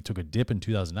 and then he took a dip in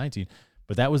 2019.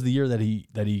 But that was the year that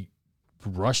he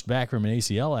rushed back from an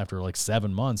ACL after like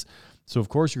 7 months. So of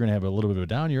course you're going to have a little bit of a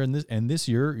down year. And this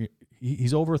year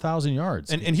he's over 1,000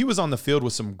 yards. And he was on the field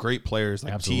with some great players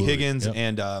like T. Higgins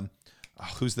and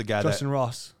who's the guy? Justin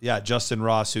Ross. Yeah, Justin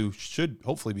Ross, who should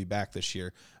hopefully be back this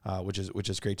year, which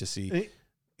is great to see.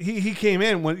 He came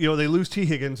in when they lose T.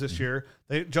 Higgins this year.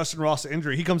 Justin Ross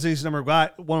injury. He comes in, he's number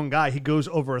one guy. He goes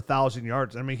over 1,000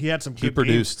 yards. He had some. Good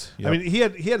produced. Games.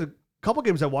 Yep. He had a couple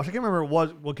games I watched. I can't remember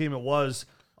what game it was.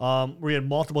 Where he had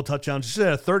multiple touchdowns. Just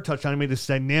had a third touchdown. He made this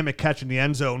dynamic catch in the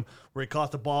end zone where he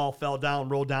caught the ball, fell down,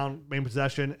 rolled down, made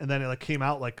possession, and then it came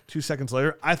out 2 seconds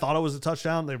later. I thought it was a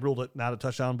touchdown. They ruled it not a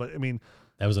touchdown, but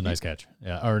that was a nice catch.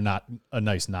 Yeah, or not a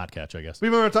nice not catch, I guess.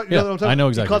 Remember what I'm talking? I know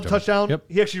exactly. He caught the touchdown. Yep.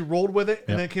 He actually rolled with it,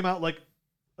 and then it came out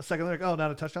a second later. Oh,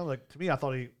 not a touchdown. To me, I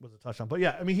thought he was a touchdown. But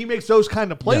yeah, he makes those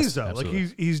kind of plays though.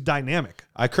 Absolutely. He's dynamic.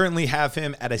 I currently have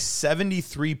him at a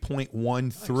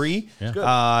 73.13,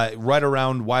 nice. right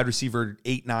around wide receiver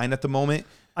 8-9 at the moment.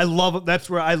 I love him. That's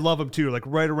where I love him too.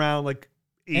 Right around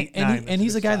 8, 9. And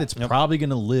he's a guy that's probably going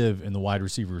to live in the wide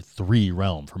receiver 3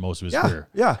 realm for most of his career.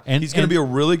 Yeah, and he's going to be a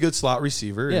really good slot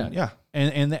receiver.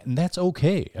 And that's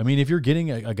okay. If you're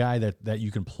getting a guy that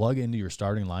you can plug into your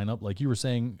starting lineup, like you were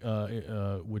saying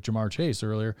with Jamar Chase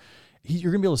earlier,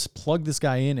 you're going to be able to plug this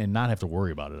guy in and not have to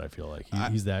worry about it. I feel like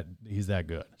he's that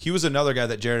good. He was another guy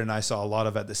that Jared and I saw a lot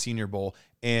of at the Senior Bowl,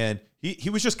 and he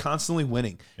was just constantly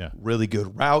winning. Yeah. Really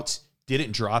good routes.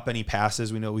 Didn't drop any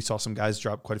passes. We know we saw some guys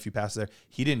drop quite a few passes there.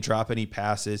 He didn't drop any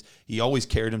passes. He always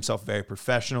carried himself very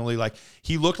professionally.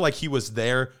 He looked like he was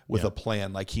there with a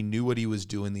plan. He knew what he was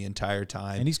doing the entire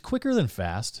time. And he's quicker than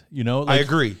fast. I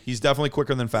agree. He's definitely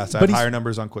quicker than fast. I have higher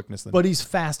numbers on quickness than. But he's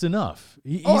fast enough.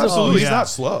 Absolutely. He's not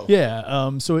slow.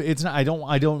 Yeah. So it's not. I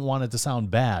don't want it to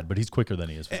sound bad, but he's quicker than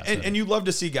he is fast. And you love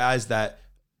to see guys that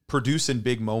produce in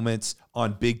big moments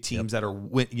on big teams that are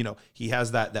he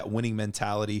has that winning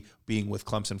mentality, being with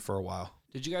Clemson for a while.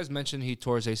 Did you guys mention he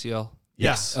tore his ACL?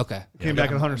 Yes. Okay. Came back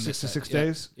in 166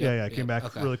 days. Yeah. Came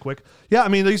back really quick. Yeah,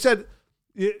 you said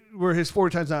where his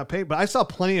 40 times not paid, but I saw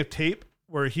plenty of tape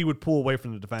where he would pull away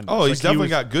from the defender. Oh, he's definitely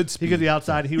got good speed. He could the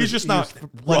outside. He's just not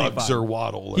Ruggs or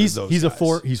Waddle. Or He's those he's guys. a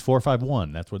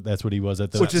 4.51. That's what he was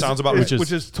at the. which is sounds about right.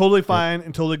 which is totally fine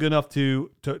and totally good enough to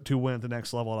win at the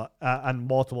next level on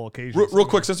multiple occasions. Real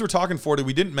quick, since we're talking 40,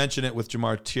 we didn't mention it with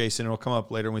Jamar Chase, and it'll come up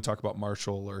later when we talk about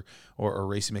Marshall or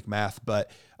Racey McMath.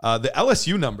 But the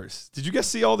LSU numbers. Did you guys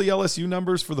see all the LSU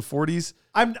numbers for the 40s?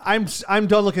 I'm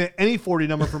done looking at any 40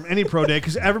 number from any pro day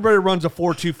because everybody runs a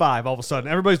 4.25 all of a sudden.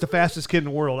 Everybody's the fastest kid in the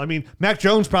world. I mean, Mac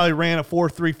Jones probably ran a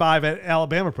 4.35 at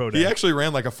Alabama pro day. He actually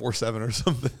ran like a 4.7 or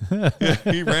something. Yeah,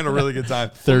 he ran a really good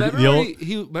time. Remember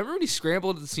when he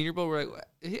scrambled at the Senior Bowl? We're like,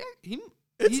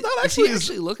 It's not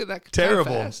actually looking that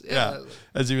terrible. fast? Yeah,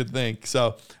 as you would think.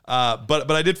 So,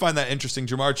 but I did find that interesting.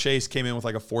 Jamar Chase came in with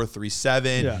like a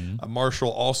 4.37. Yeah. Marshall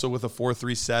also with a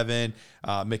 4.37.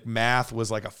 McMath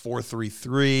was like a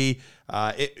 4.33.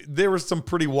 There were some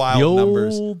pretty wild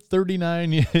numbers.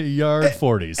 39-yard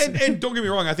 40s. And don't get me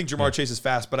wrong, I think Jamar Chase is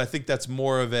fast, but I think that's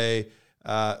more of a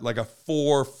like a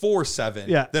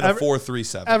 4.47 than a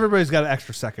 4.37. Everybody's got an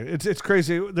extra second. It's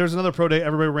crazy. There's another pro day.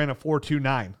 Everybody ran a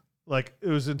 4.29. Like, it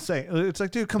was insane. It's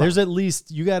like, dude, come on.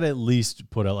 You got to at least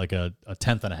put out like a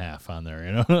 10th and a half on there,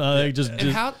 you know? Like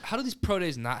how do these pro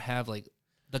days not have like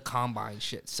the combine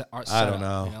shit set I don't up,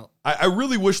 know. you know? I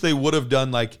really wish they would have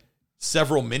done like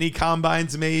several mini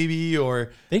combines maybe,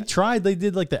 or they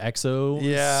did like the EXO.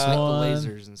 Yeah. Like one. the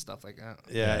lasers and stuff like that.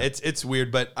 Yeah, it's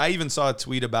weird. But I even saw a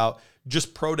tweet about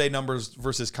just pro day numbers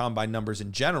versus combine numbers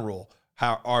in general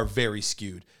are very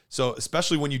skewed. So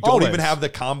especially when you don't even have the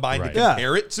combine to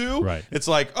compare it to, it's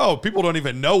like, oh, people don't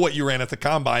even know what you ran at the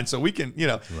combine. So we can,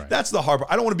 that's the hard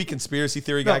part. I don't want to be conspiracy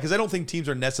theory guy because I don't think teams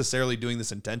are necessarily doing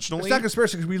this intentionally. It's not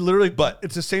conspiracy because but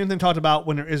it's the same thing talked about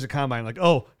when there is a combine. Like,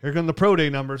 oh, here come the pro day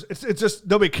numbers. It's just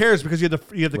nobody cares because you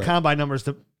have the combine numbers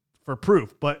for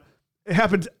proof. But it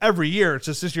happens every year. It's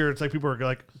just this year. It's like people are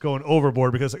like going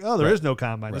overboard because like, oh, there is no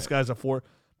combine. This guy's a 4.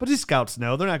 But these scouts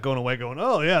know they're not going away going,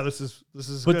 oh yeah, this is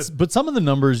good. But some of the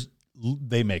numbers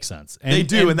they make sense. And, they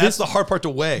do, and that's the hard part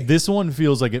to weigh. This one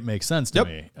feels like it makes sense to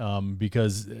me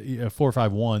because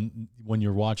 4.51 when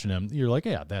you're watching him, you're like,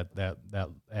 yeah,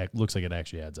 that looks like it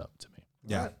actually adds up to me.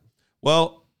 Yeah.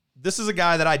 Well, this is a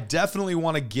guy that I definitely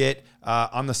want to get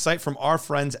on the site from our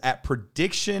friends at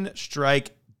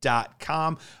PredictionStrike.com.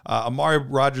 Amari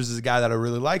Rodgers is a guy that I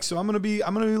really like, so I'm gonna be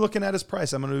looking at his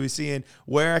price. I'm gonna be seeing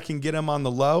where I can get him on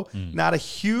the low. Not a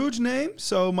huge name,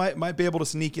 so might be able to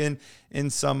sneak in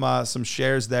some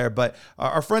shares there. But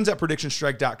our friends at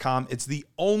PredictionStrike.com, it's the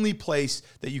only place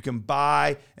that you can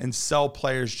buy and sell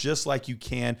players just like you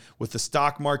can with the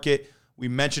stock market. We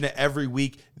mention it every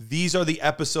week. These are the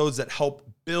episodes that help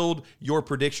build your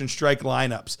Prediction Strike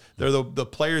lineups. They're the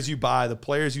players you buy, the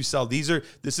players you sell.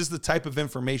 This is the type of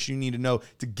information you need to know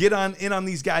to get in on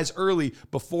these guys early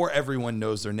before everyone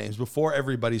knows their names, before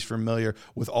everybody's familiar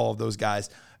with all of those guys.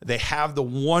 They have the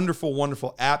wonderful,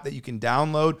 wonderful app that you can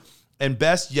download. And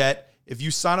best yet, if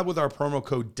you sign up with our promo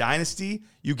code DYNASTY,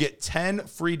 you get $10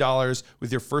 free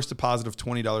with your first deposit of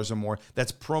 $20 or more.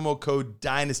 That's promo code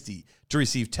DYNASTY to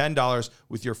receive $10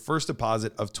 with your first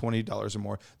deposit of $20 or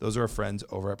more. Those are our friends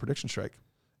over at Prediction Strike.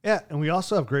 Yeah, and we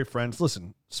also have great friends.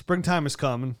 Listen, springtime is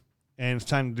coming, and it's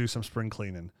time to do some spring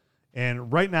cleaning.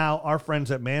 And right now, our friends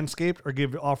at Manscaped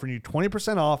are offering you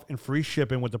 20% off and free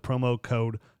shipping with the promo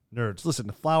code NERDS. Listen,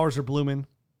 the flowers are blooming,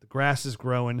 the grass is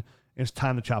growing, it's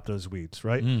time to chop those weeds,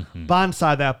 right?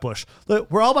 Bonsai that bush.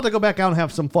 Look, we're all about to go back out and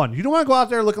have some fun. You don't want to go out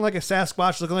there looking like a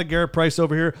Sasquatch, looking like Garrett Price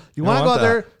over here. You want to go out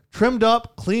there trimmed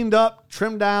up, cleaned up,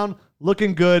 trimmed down,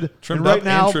 looking good. Trimmed up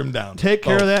and trimmed down. Take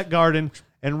care of that garden.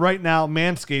 And right now,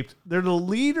 Manscaped, they're the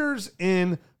leaders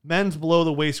in men's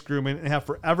below-the-waist grooming and have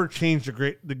forever changed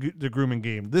the grooming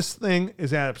game. This thing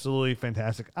is absolutely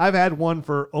fantastic. I've had one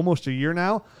for almost a year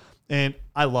now, and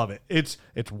I love it. It's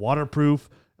waterproof.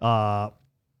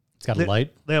 It's got a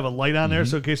light. They have a light on there,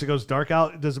 so in case it goes dark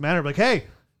out, it doesn't matter. Like, hey,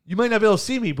 you might not be able to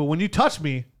see me, but when you touch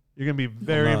me, you're going to be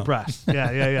very impressed.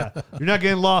 Yeah. You're not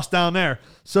getting lost down there.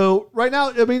 So right now,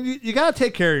 I mean, you got to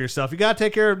take care of yourself. You got to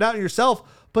take care of not yourself,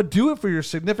 but do it for your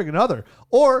significant other.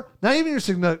 Or not even your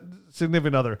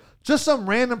significant other. Just some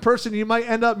random person you might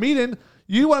end up meeting.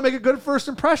 You want to make a good first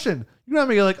impression. You want to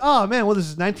make it like, oh, man, well, this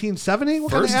is 1970?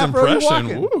 What first kind of afro impression. are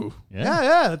you walking? Woo.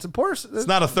 Yeah, it's important. It's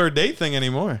not a third date thing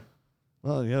anymore.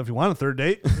 Well, yeah, if you want a third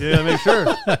date, make sure.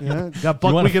 Got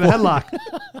Buck Week in a headlock.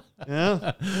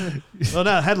 Yeah. Well,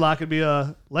 not a headlock. It'd be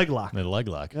a leg lock. A leg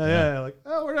lock. Yeah. Like,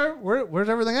 oh, where's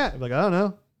everything at? I'm like, I don't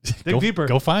know. Dig deeper.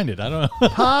 Go find it. I don't know.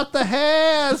 Pop the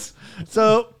hairs.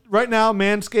 So right now,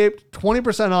 Manscaped,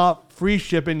 20% off, free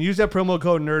shipping. Use that promo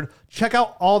code NERD. Check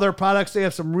out all their products. They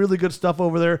have some really good stuff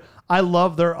over there. I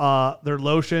love their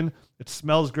lotion. It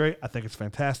smells great. I think it's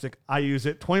fantastic. I use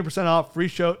it. 20% off, free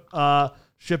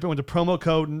shipping with the promo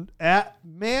code at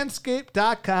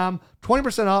manscaped.com.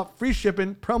 20% off, free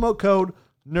shipping, promo code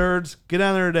NERDS. Get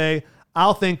on there today.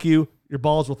 I'll thank you. Your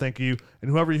balls will thank you.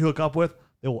 And whoever you hook up with,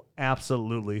 they will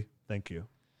absolutely thank you.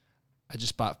 I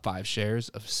just bought 5 shares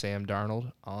of Sam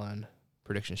Darnold on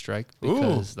Prediction Strike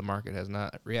because the market has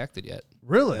not reacted yet.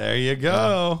 Really? There you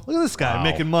go. Look at this guy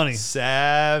making money.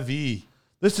 Savvy.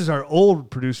 This is our old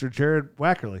producer, Jared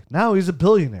Wackerly. Now he's a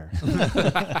billionaire.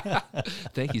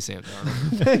 Thank you, Sam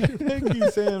Darnold. Thank you,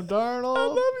 Sam Darnold. I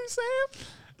love you,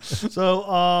 Sam.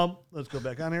 So let's go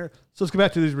back on here. So let's go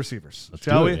back to these receivers,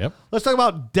 shall we? Yep. Let's talk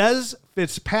about Dez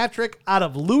Fitzpatrick out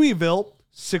of Louisville,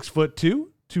 6'2",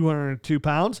 202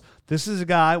 pounds. This is a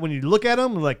guy, when you look at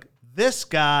him, like, this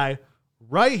guy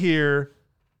right here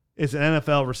is an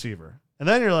NFL receiver. And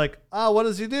then you're like, oh, what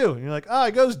does he do? And you're like, oh,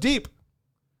 he goes deep.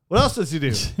 What else does he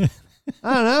do?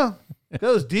 I don't know.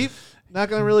 Goes deep. Not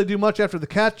going to really do much after the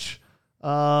catch,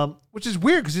 which is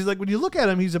weird because he's like, when you look at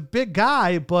him, he's a big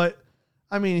guy, but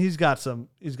I mean, he's got some.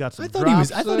 I thought he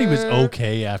was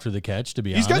okay after the catch. To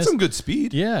be honest, he's got some good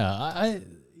speed. Yeah,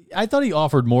 I thought he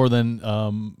offered more than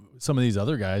some of these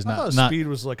other guys. I thought speed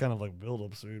was like kind of like build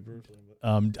up speed.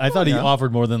 I thought he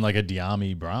offered more than like a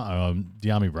De'Ami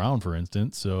Brown, for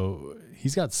instance. So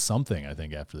he's got something, I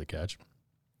think, after the catch.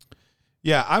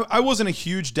 Yeah, I wasn't a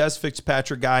huge Dez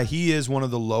Fitzpatrick guy. He is one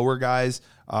of the lower guys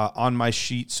on my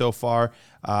sheet so far.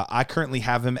 I currently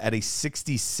have him at a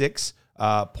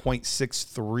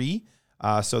 66.63.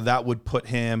 So that would put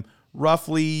him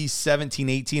roughly 17,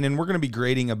 18. And we're going to be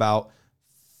grading about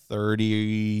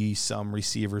 30-some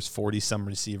receivers, 40-some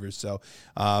receivers. So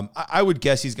I would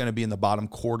guess he's going to be in the bottom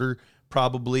quarter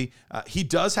probably. He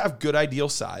does have good ideal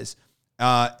size.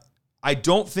 I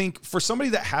don't think, for somebody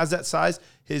that has that size,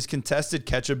 his contested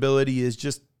catch ability is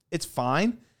just, it's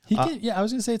fine. I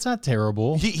was going to say it's not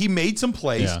terrible. He made some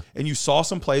plays, and you saw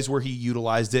some plays where he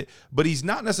utilized it, but he's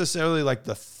not necessarily like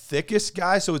the thickest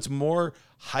guy, so it's more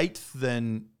height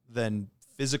than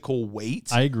physical weight.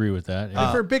 I agree with that.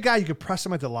 And for a big guy, you could press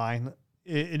him at the line,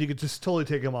 and you could just totally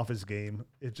take him off his game.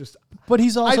 But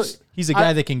he's also he's a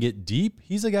guy that can get deep.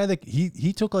 He's a guy that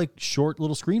he took like short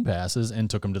little screen passes and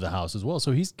took him to the house as well.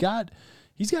 So he's got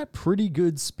pretty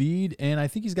good speed, and I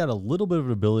think he's got a little bit of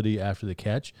an ability after the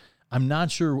catch. I'm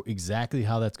not sure exactly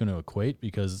how that's going to equate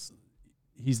because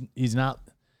he's not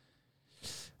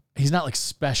like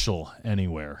special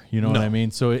anywhere. You know what I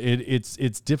mean? So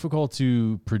it's difficult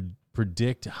to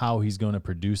predict how he's going to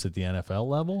produce at the NFL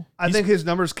level. I think his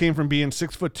numbers came from being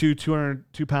 6'2",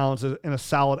 202 pounds, and a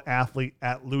solid athlete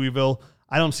at Louisville.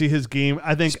 I don't see his game.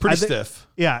 He's pretty stiff.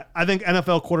 Yeah, I think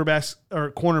NFL quarterbacks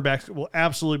or cornerbacks will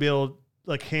absolutely be able to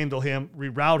like handle him,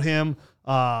 reroute him,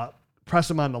 press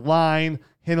him on the line,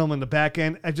 handle him in the back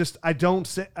end. I don't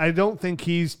think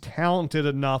he's talented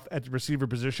enough at the receiver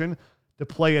position to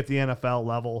play at the NFL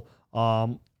level.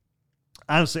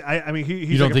 Honestly, I mean, he's.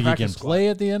 You don't like think he can play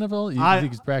at the NFL? You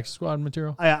think he's practice squad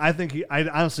material? I think I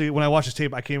honestly, when I watched his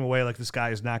tape, I came away like this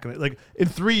guy is not going to, like, in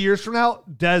 3 years from now,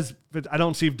 I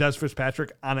don't see Dez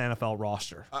Fitzpatrick on an NFL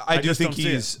roster. I do think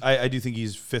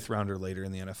he's fifth rounder later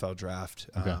in the NFL draft.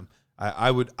 Okay.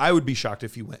 I would be shocked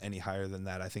if he went any higher than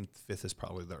that. I think fifth is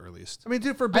probably the earliest. I mean,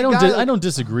 dude, for a big guy, I don't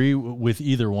disagree with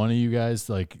either one of you guys,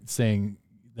 like saying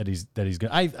that he's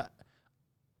good.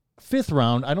 Fifth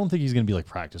round, I don't think he's going to be like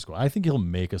practice squad. I think he'll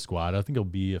make a squad. I think he'll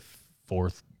be a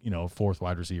fourth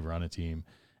wide receiver on a team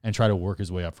and try to work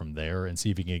his way up from there and see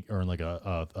if he can earn like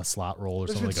a slot role or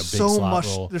something, like a big slot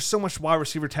role. There's so much wide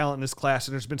receiver talent in this class,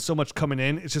 and there's been so much coming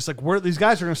in. It's just like where these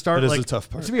guys are going to start. That like, is the tough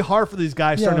part. It's going to be hard for these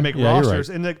guys starting to make rosters.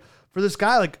 Right. And like for this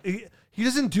guy, like he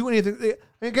doesn't do anything. I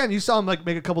mean, again, you saw him like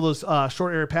make a couple of those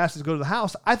short area passes go to the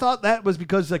house. I thought that was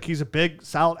because like he's a big,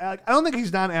 solid. I don't think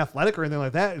he's not athletic or anything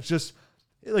like that. It's just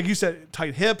like you said,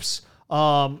 tight hips.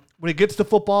 When he gets the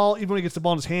football, even when he gets the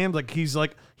ball in his hand, like he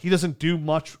doesn't do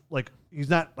much. Like he's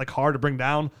not like hard to bring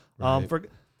down. Right.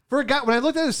 For a guy, when I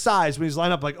looked at his size when he's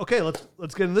lined up, like, okay,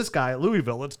 let's get in this guy at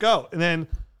Louisville, let's go. And then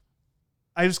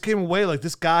I just came away like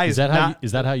this guy is that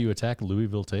how you attack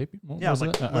Louisville tape? Yeah, I was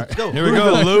like, let's go. Here we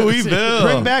go, Louisville.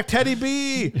 Bring back Teddy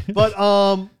B. But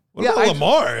what about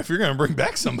Lamar? If you're going to bring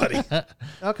back somebody,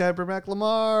 okay, bring back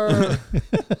Lamar.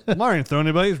 Lamar ain't throwing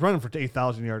anybody. He's running for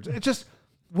 8,000 yards. It's just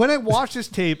when I watched this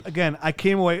tape again, I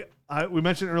came away. We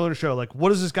mentioned earlier in the show, like,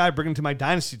 what is this guy bringing to my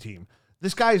dynasty team?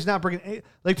 This guy is not bringing.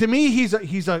 Like, to me, he's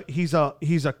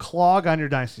a clog on your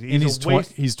dynasty.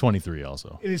 He's 23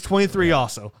 also. And he's 23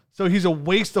 also. So he's a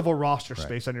waste of a roster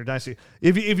space on your dynasty.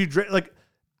 If you like,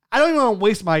 I don't even want to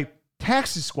waste my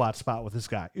taxi squad spot with this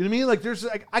guy. You know what I mean? Like there's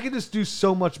like I could just do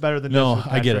so much better than No,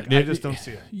 Desmond I get Patrick. it. I just don't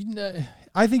see it.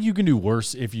 I think you can do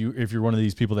worse if you're one of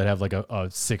these people that have like a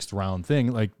sixth round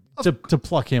thing, like to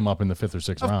pluck him up in the fifth or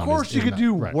sixth round. Of course, you could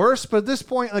do worse, but at this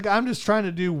point, like I'm just trying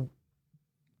to do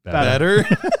better.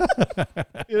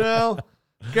 You know,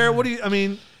 Garrett, what do you? I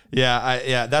mean,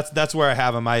 that's where I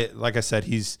have him. Like I said,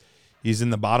 he's in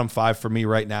the bottom 5 for me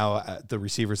right now. The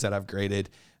receivers that I've graded,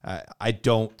 I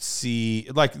don't see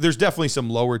like there's definitely some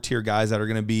lower tier guys that are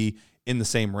going to be in the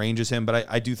same range as him, but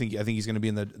I think he's going to be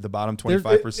in the bottom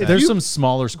 25%. There's some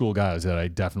smaller school guys that I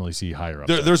definitely see higher up.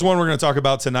 There's one we're going to talk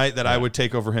about tonight that I would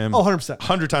take over him. 100%.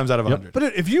 100 times out of 100. But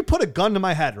if you put a gun to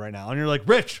my head right now and you're like,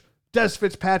 Rich, Des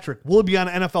Fitzpatrick will be on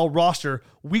an NFL roster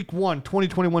week 1,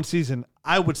 2021 season,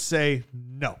 I would say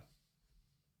no.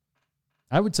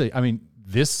 I would say, I mean,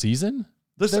 this season?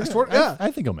 I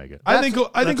think he'll make it. I think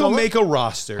he'll make a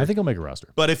roster. I think he'll make a roster.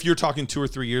 But if you're talking 2 or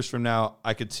 3 years from now,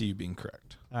 I could see you being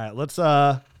correct. All right,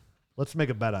 let's make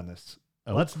a bet on this.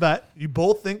 Oh. Let's bet. You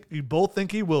both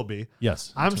think he will be.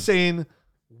 Yes. I'm saying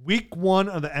week 1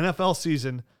 of the NFL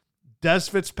season, Des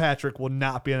Fitzpatrick will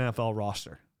not be an NFL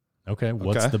roster. Okay.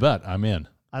 What's the bet? I'm in.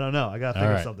 I don't know. I got to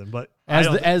think of something. But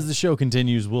as the show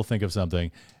continues, we'll think of something.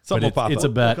 Something will pop It's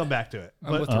up. a bet. We'll come back to it.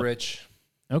 I'm with Rich.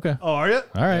 Okay. Oh, are you?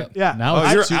 All right. Yeah.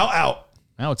 Now you're it's out.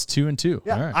 Now it's 2-2.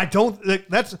 Yeah. All right. I don't. Like,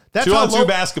 that's 2 how on 2 low,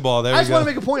 basketball. There I we just go. want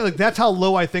to make a point. Like that's how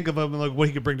low I think of him and like what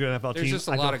he could bring to an NFL team. There's just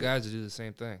a lot of guys that do the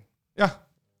same thing. Yeah,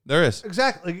 there is.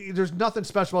 Exactly. Like, there's nothing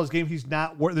special about his game. He's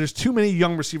not. There's too many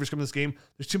young receivers coming to this game.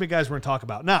 There's too many guys we're going to talk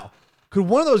about. Now, could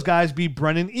one of those guys be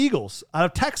Brennan Eagles out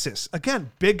of Texas?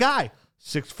 Again, big guy,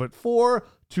 6'4",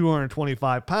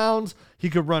 225 pounds. He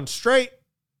could run straight.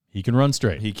 He can run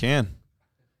straight. He can.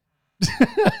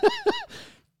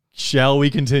 Shall we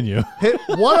continue?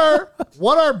 What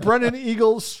are Brennan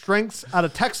Eagles' strengths out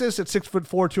of Texas at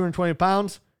 6'4", 220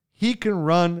 pounds? He can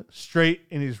run straight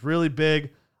and he's really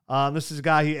big. This is a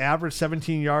guy, he averaged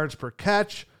 17 yards per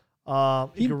catch.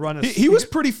 He could run He was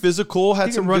pretty physical,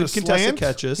 had some run good a contested slant.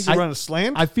 catches. He can run a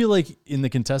slant. I feel like in the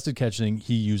contested catching,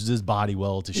 he uses his body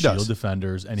well to shield does.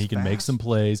 defenders, and he can fast. make some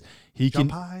plays. He Jump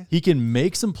can high. he can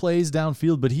make some plays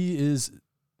downfield, but he is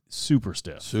super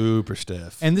stiff. Super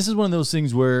stiff. And this is one of those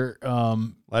things where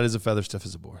Light as a feather, stiff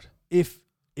as a board.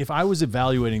 if I was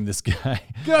evaluating this guy,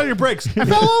 Get out of your brakes. I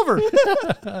fell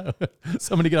over.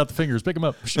 somebody get out the fingers, pick him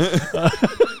up.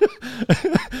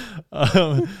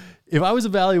 If I was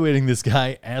evaluating this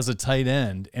guy as a tight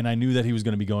end and I knew that he was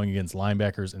going to be going against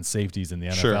linebackers and safeties in the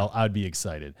NFL, Sure. I'd be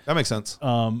excited. That makes sense.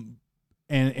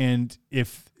 And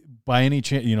if by any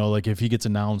chance, like if he gets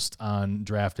announced on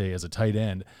draft day as a tight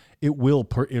end,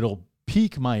 it'll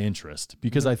pique my interest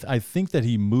because I think that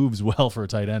he moves well for a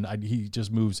tight end. He just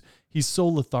moves. He's so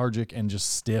lethargic and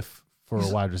just stiff for a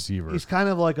wide receiver. He's kind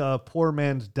of like a poor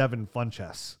man's Devin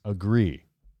Funchess.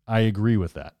 I agree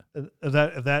with that.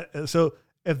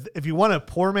 If you want a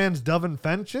poor man's Devin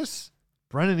Funchess,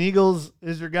 Brennan Eagles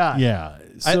is your guy. Yeah.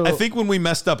 So, I think when we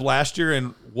messed up last year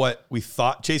and what we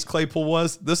thought Chase Claypool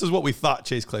was, this is what we thought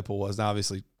Chase Claypool was. Now,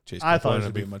 obviously, Chase Claypool I thought ended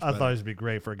up being much it better. would be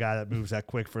great for a guy that moves that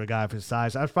quick for a guy of his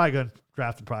size. I was probably going to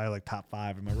draft him probably like top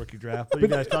 5 in my rookie draft, but you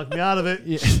guys talked me out of it.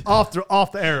 Off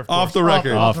the air, of course. Off the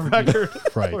record. Off the record.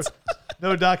 Right.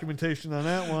 No documentation on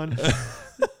that one.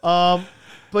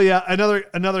 But yeah,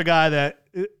 another guy that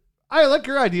I like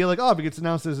your idea. Like, if he gets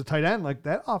announced as a tight end, like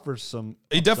that offers some.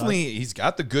 He's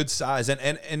got the good size,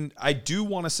 and I do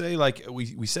want to say, like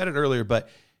we said it earlier, but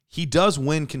he does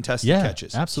win contested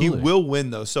catches. Absolutely. He will win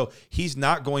those. So he's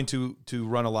not going to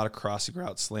run a lot of crossing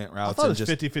routes, slant routes. I thought his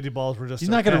 50-50 balls were just. He's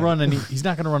not going to run any. He's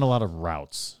not going to run a lot of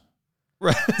routes.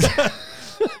 Right.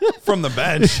 From the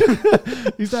bench.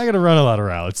 He's not going to run a lot of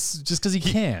routes just because he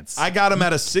can't. I got him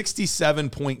at a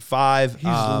 67.5. He's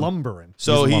lumbering.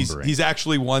 So He's lumbering. he's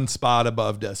actually one spot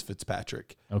above Des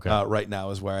Fitzpatrick. Okay. Right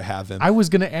now is where I have him. I was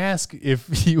going to ask if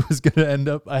he was going to end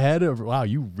up ahead of. Wow,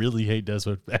 you really hate Des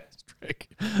Fitzpatrick.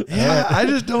 Yeah, I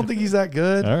just don't think he's that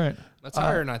good. All right. That's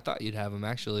higher than I thought you'd have him,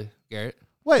 actually, Garrett.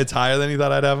 Wait, It's higher than you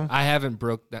thought I'd have him? I haven't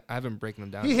breaking them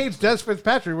down. he hates Des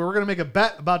Fitzpatrick. We're going to make a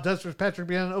bet about Des Fitzpatrick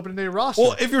being on an opening day roster.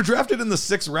 Well, if you're drafted in the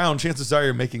 6th round, chances are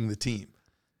you're making the team.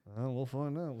 We'll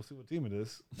find out. We'll see what team it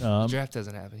is. Draft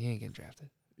doesn't happen. He ain't getting drafted.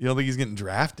 You don't think he's getting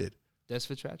drafted? Des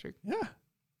Fitzpatrick? Yeah.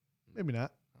 Maybe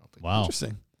not. I don't think Wow.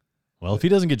 Interesting. Well, if he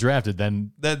doesn't get drafted,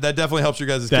 then That definitely helps your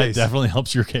guys' that case. definitely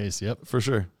helps your case. Yep. For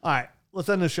sure. All right. Let's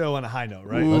end the show on a high note,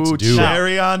 right? Let's Ooh, do it.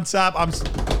 cherry on top. I'm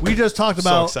We just talked so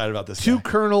about excited about this. 2 guy.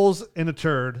 colonels and a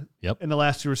turd Yep. in the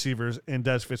last 2 receivers in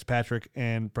Des Fitzpatrick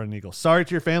and Brennan Eagles. Sorry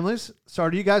to your families.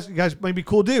 Sorry to you guys. You guys might be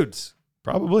cool dudes.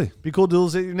 Probably. Be cool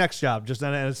dudes at your next job, just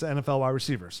not as NFL wide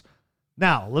receivers.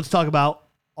 Now, let's talk about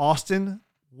Austin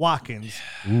Watkins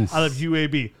out of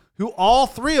UAB, who all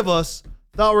three of us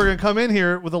thought we were going to come in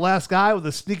here with the last guy, with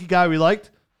the sneaky guy we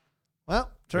liked. Well,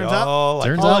 turns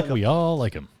out we all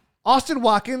like him. Austin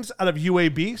Watkins out of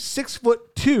UAB,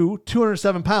 6'2",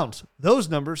 207 pounds. Those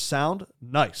numbers sound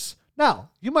nice. Now,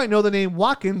 you might know the name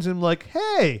Watkins and like,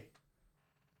 hey,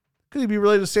 could he be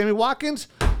related to Sammy Watkins?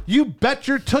 You bet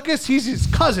your tuchus he's his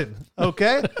cousin,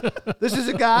 okay? This is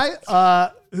a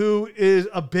guy who is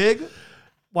a big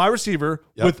wide receiver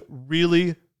with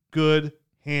really good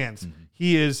hands.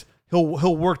 He'll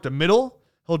work the middle.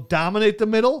 He'll dominate the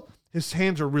middle. His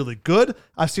hands are really good.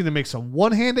 I've seen him make some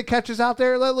one-handed catches out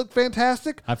there that look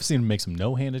fantastic. I've seen him make some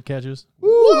no-handed catches. Ooh,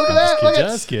 look at that. Look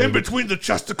Just at kidding. in between the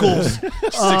chesticles.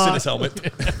 Six in his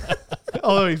helmet.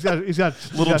 Oh, he's got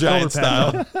Little Giant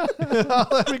style.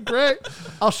 That'd be great.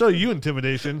 I'll show you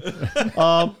intimidation.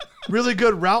 Really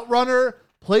good route runner,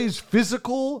 plays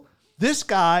physical. This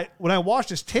guy, when I watched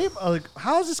his tape, I was like,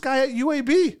 how is this guy at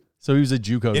UAB? So he was a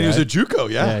JUCO guy. And he was a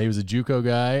JUCO, Yeah, he was a JUCO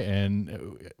guy.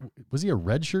 And was he a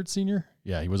redshirt senior?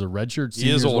 Yeah, he was a redshirt senior.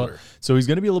 He is as well. older. So he's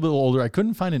going to be a little bit older. I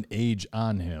couldn't find an age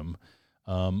on him.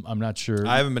 I'm not sure.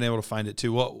 I haven't been able to find it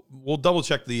too. Well, we'll double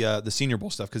check the Senior Bowl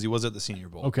stuff because he was at the Senior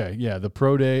Bowl. Okay, yeah, the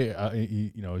pro day.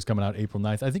 He's coming out April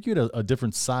 9th. I think you had a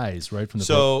different size, right? From the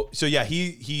So yeah,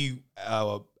 he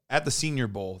at the Senior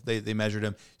Bowl they measured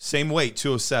him same weight,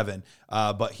 207,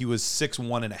 but he was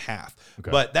 6'1.5".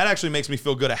 Okay. But that actually makes me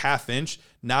feel good. A half inch,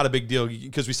 not a big deal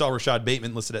because we saw Rashad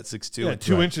Bateman listed at 6'2". Yeah,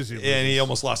 2 inches. and he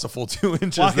almost lost a full 2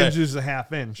 inches. Watkins there. uses a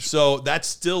half inch. So that's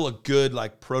still a good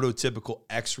like prototypical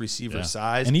X receiver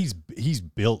size. and he's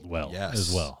built well Yes.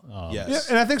 as well. Yes. Yeah,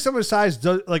 and I think some of his size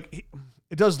does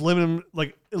it does limit him,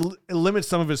 like it limits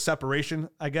some of his separation.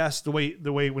 I guess the way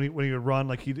when he would run,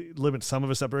 like he limits some of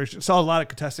his separation. Saw a lot of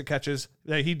contested catches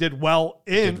that he did well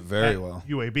in very at well.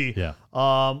 UAB. Yeah.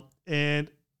 And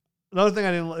another thing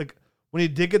I didn't like, when he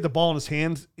did get the ball in his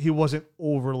hands, he wasn't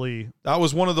overly. That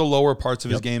was one of the lower parts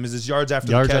of his game. Is his yards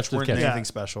after Yards the catch after the weren't catch. anything Yeah.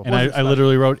 special. And I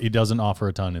literally wrote he doesn't offer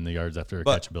a ton in the yards after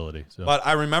catch ability. So. But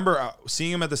I remember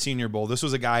seeing him at the Senior Bowl. This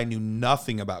was a guy I knew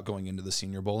nothing about going into the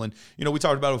Senior Bowl. And, we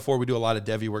talked about it before. We do a lot of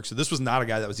Devy work. So this was not a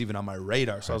guy that was even on my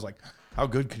radar. So I was like, how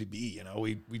good could he be?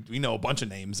 We know a bunch of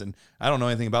names, and I don't know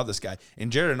anything about this guy.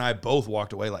 And Jared and I both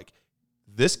walked away like,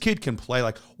 this kid can play.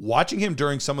 Like, watching him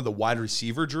during some of the wide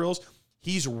receiver drills,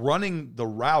 he's running the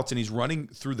routes and he's running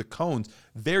through the cones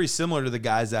very similar to the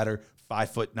guys that are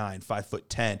 5'9",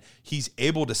 5'10". He's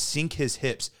able to sink his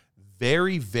hips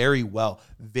very, very well.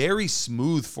 Very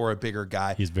smooth for a bigger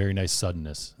guy. He's very nice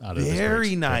suddenness out of his Very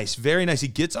breaks. nice. Very nice. He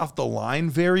gets off the line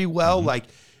very well. Mm-hmm. Like,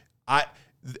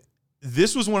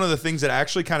 this was one of the things that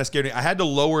actually kind of scared me. I had to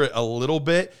lower it a little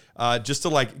bit just to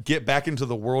like get back into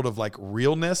the world of like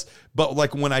realness. But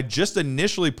like when I just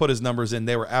initially put his numbers in,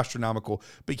 they were astronomical.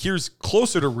 But here's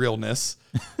closer to realness.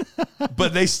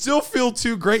 But they still feel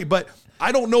too great. But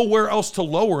I don't know where else to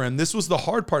lower him. This was the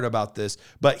hard part about this.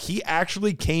 But he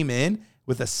actually came in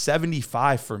with a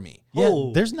 75 for me. Yeah,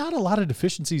 Oh. there's not a lot of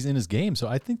deficiencies in his game, so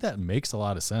I think that makes a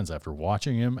lot of sense after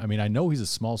watching him. I mean, I know he's a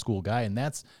small school guy, and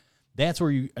that's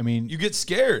where you get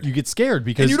scared. You get scared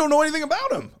because And you don't know anything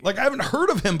about him. Like, I haven't heard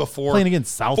of him before. playing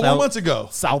against 4 months ago.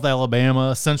 South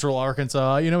Alabama, Central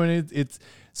Arkansas. And it's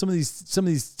some of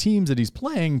these teams that he's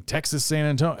playing, Texas, San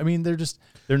Antonio. I mean, they're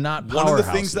not powerhouses. One of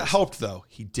the things that helped, though,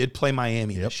 he did play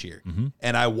Miami this year. Mm-hmm.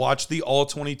 And I watched the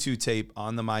All-22 tape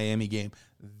on the Miami game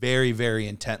very, very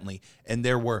intently. And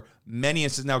there were many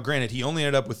instances. Now, granted, he only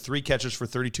ended up with 3 catches for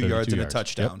 32 yards and a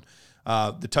touchdown.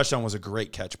 The touchdown was a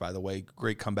great catch, by the way.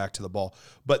 Great comeback to the ball.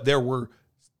 But there were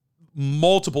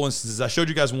multiple instances. I showed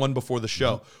you guys one before the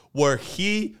show where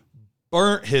he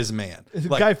burnt his man. The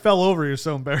Like, guy fell over. He was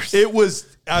so embarrassed. it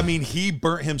was, he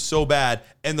burnt him so bad,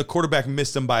 and the quarterback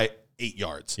missed him by 8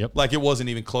 yards. Yep. Like, it wasn't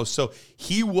even close. So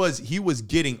he was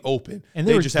getting open, And and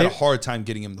they they were- just had a they- hard time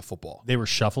getting him the football. They were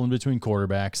shuffling between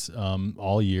quarterbacks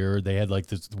all year. They had like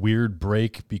this weird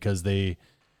break because there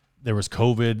was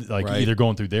COVID, like Right. either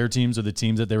going through their teams or the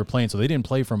teams that they were playing. So they didn't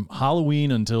play from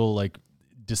Halloween until like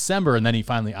December, and then he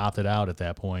finally opted out at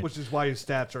that point. Which is why his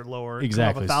stats are lower.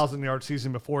 Exactly. A 1,000-yard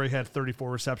season before he had 34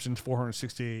 receptions,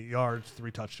 468 yards,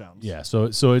 3 touchdowns. Yeah, so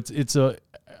it's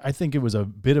I think it was a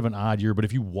bit of an odd year, but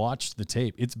if you watch the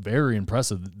tape, it's very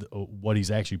impressive what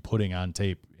he's actually putting on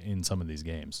tape in some of these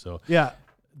games. So Yeah.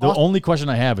 the only question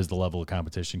I have is the level of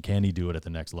competition. Can he do it at the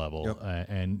next level? Yep.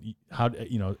 And how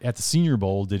at the Senior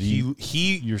Bowl did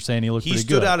he? You're saying he looked He pretty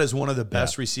stood good. out as one of the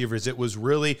best receivers. It was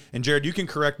really, and Jared, you can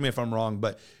correct me if I'm wrong,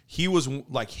 but he was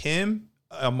like him,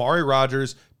 Amari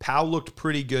Rodgers, Powell looked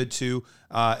pretty good too,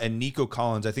 and Nico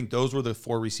Collins. I think those were the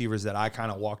 4 receivers that I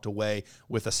kind of walked away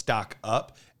with a stock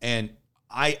up, and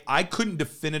I couldn't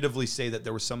definitively say that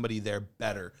there was somebody there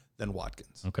better than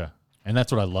Watkins. Okay. And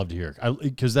that's what I love to hear,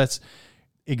 because that's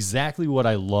exactly what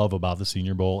I love about the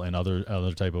Senior Bowl and other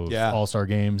type of all-star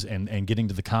games and getting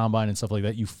to the combine and stuff like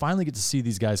that. You finally get to see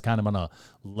these guys kind of on a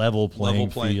level playing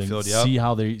field. Yep. See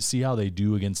how they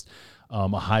do against a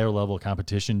higher level of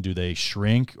competition. Do they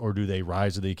shrink or do they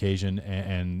rise to the occasion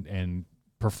and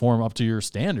perform up to your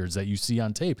standards that you see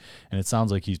on tape? And it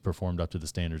sounds like he's performed up to the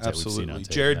standards that we've seen on tape.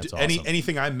 Jared, that's awesome.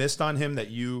 anything I missed on him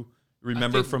that you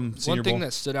remember from Senior Bowl? One thing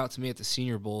that stood out to me at the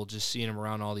Senior Bowl, just seeing him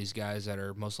around all these guys that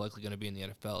are most likely going to be in the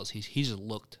NFL, is he's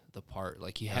looked the part.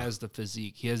 Like, he has the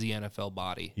physique, he has the NFL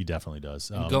body. He definitely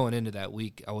does. And going into that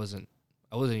week, I wasn't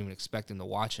even expecting to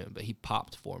watch him, but he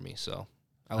popped for me, so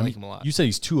I like him a lot. You say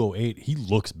he's 208. He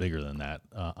looks bigger than that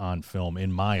on film,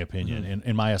 in my opinion. Mm-hmm.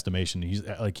 In my estimation, he's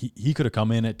like he could have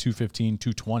come in at 215,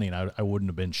 220, and I wouldn't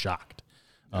have been shocked.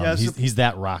 He's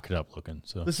that rocked up looking.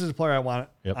 So this is a player I want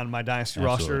on my dynasty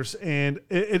rosters, and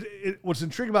what's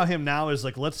intriguing about him now is,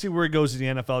 like, let's see where he goes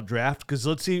in the NFL draft, because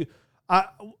let's see.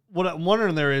 What I'm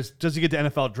wondering there is, does he get the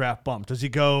NFL draft bump? Does he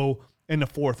go in the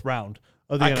 4th round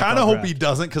of the NFL I kind of hope draft? he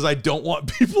doesn't, because I don't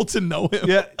want people to know him.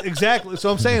 Yeah, exactly.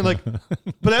 So I'm saying, like,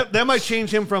 but that might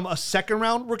change him from a 2nd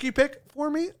round rookie pick for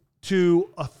me to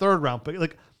a 3rd round pick.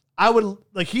 Like, I would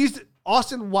like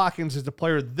Austin Watkins is the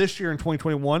player this year in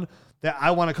 2021 that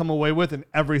I want to come away with in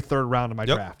every 3rd round of my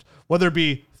draft, whether it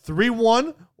be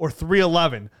 3-1 or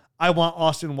 3-11. I want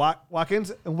Austin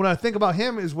Watkins, and what I think about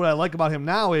him is, what I like about him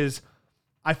now is,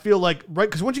 I feel like, right,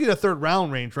 because once you get a 3rd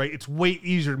round range, right, it's way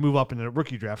easier to move up into the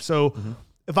rookie draft. So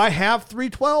if I have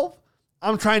 3-12,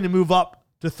 I'm trying to move up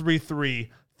to 3-3,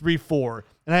 3-4,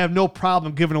 and I have no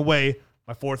problem giving away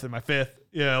my 4th and my 5th,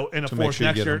 and a 4th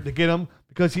next year to get him,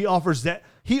 because he offers that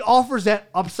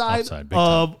upside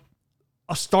of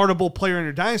a startable player in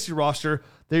your dynasty roster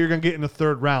that you're going to get in the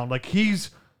 3rd round. Like,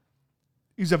 he's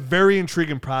a very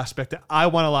intriguing prospect that I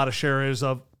want a lot of shares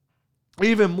of.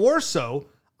 Even more so,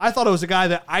 I thought it was a guy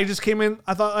that I just came in,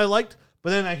 I thought I liked,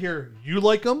 but then I hear you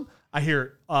like him. I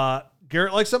hear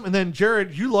Garrett likes him, and then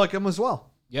Jared, you like him as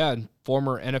well. Yeah, and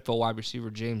former NFL wide receiver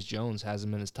James Jones has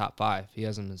him in his top 5. He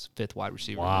has him as 5th wide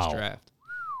receiver in his draft.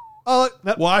 Well,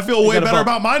 I feel way better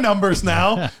about my numbers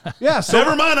now. Yeah, so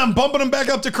never mind. I'm bumping them back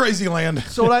up to crazy land.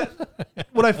 So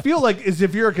what I feel like is,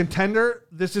 if you're a contender,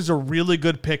 this is a really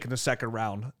good pick in the 2nd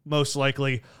round, most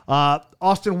likely.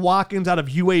 Austin Watkins out of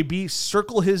UAB,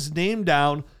 circle his name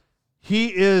down. He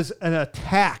is an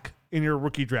attack in your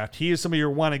rookie draft. He is somebody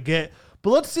you want to get. But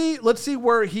let's see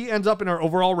where he ends up in our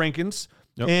overall rankings,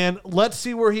 and let's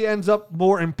see where he ends up,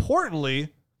 more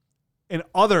importantly, in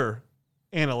other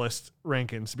analyst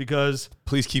rankings, because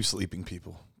Please keep sleeping,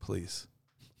 people. Please.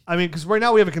 I mean, because right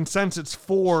now we have a consensus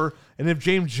 4, and if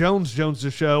James Jones joins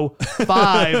the show,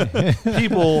 5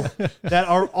 people that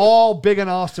are all big on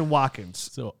Austin Watkins.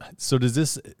 So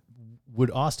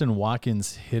would Austin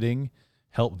Watkins hitting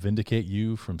help vindicate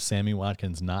you from Sammy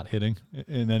Watkins not hitting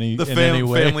in any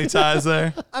way? Family ties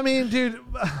there. I mean, dude.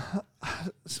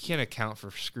 You can't account for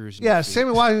screws. In Yeah, your feet.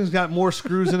 Sammy Watkins got more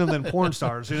screws in him than porn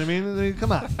stars. You know what I mean?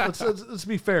 Come on, let's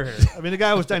be fair here. I mean, the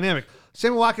guy was dynamic.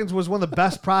 Sammy Watkins was one of the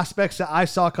best prospects that I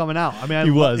saw coming out. I mean,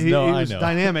 he was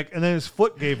dynamic, and then his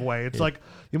foot gave way. It's like,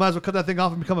 you might as well cut that thing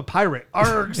off and become a pirate.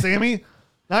 Arrgh, Sammy.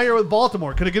 Now you're with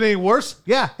Baltimore. Could it get any worse?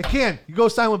 Yeah, it can. You go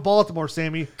sign with Baltimore,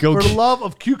 Sammy. For the love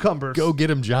of cucumbers. Go get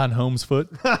him John Holmes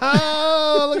foot. Look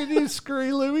at you,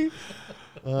 Scurry Louie.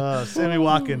 Sammy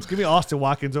Watkins. Give me Austin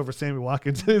Watkins over Sammy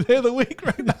Watkins any day of the week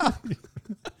right now.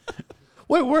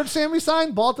 Wait, where'd Sammy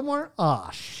sign? Baltimore?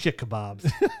 Shit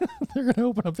kebabs. They're going to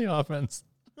open up the offense.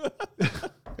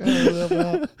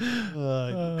 Could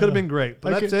have been great,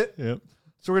 but that's it. Yep.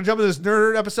 So we're going to jump into this Nerd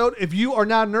Herd episode. If you are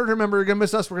not a Nerd Herd member, you're going to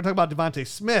miss us. We're going to talk about Devontae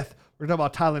Smith. We're going to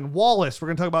talk about Tylen Wallace. We're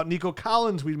going to talk about Nico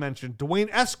Collins, we mentioned. Dwayne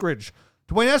Eskridge.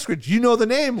 you know the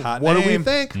name. What do we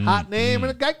think? Hot name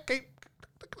and a guy.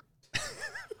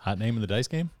 Hot name in the dice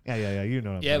game? Yeah. You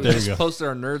know. Yeah, we just posted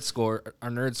our nerd score. Our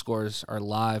nerd scores are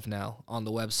live now on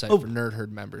the website for Nerd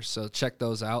Herd members. So check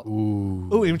those out.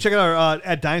 Ooh, even check out our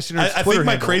at Dynasty Nerds. I think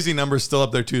my crazy number is still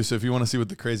up there too. So if you want to see what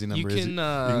the crazy number is, you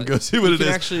can go see what it is.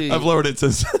 Actually, I've lowered it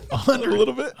since 100 a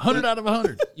little bit. 100 out of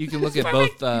 100. You can look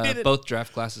at both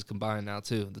draft classes combined now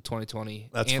too. The 2020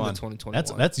 and the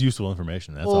 2021. That's useful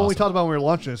information. That's awesome. Awesome. We talked about when we were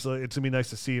launching this. So it's gonna be nice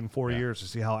to see in 4 years to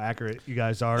see how accurate you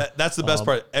guys are. That's the best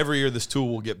part. Every year, this tool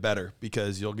will get better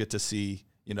because you'll get to see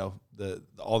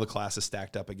all the classes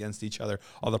stacked up against each other,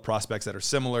 all the prospects that are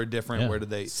similar, different. Yeah. Where did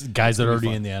they guys that are already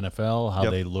fun. in the NFL, how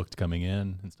Yep. they looked coming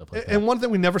in and stuff like that. And one thing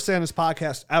we never say on this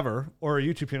podcast ever, or our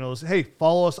YouTube channel, is, hey,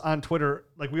 follow us on Twitter.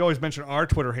 Like we always mention our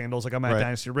Twitter handles. Like I'm at Right.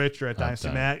 Dynasty Rich, you're at Dynasty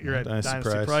Matt, you're at Dynasty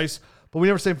Dynasty Price. Price. But we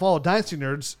never say follow Dynasty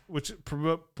Nerds, which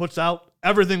puts out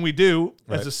everything we do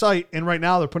as Right. a site. And right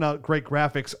now they're putting out great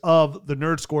graphics of the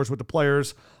nerd scores with the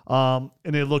players. And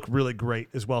they look really great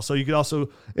as well. So you can also,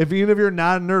 even if you're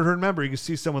not a Nerd Herd member, you can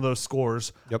see some of those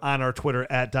scores on our Twitter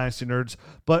at Dynasty Nerds.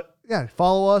 But yeah,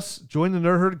 follow us, join the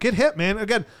Nerd Herd, get hit, man.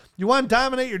 Again, you want to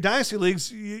dominate your Dynasty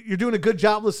leagues. You're doing a good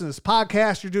job listening to this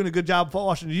podcast. You're doing a good job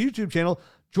watching the YouTube channel.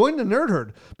 Join the Nerd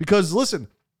Herd because listen,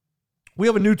 we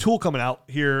have a new tool coming out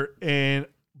here in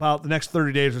about the next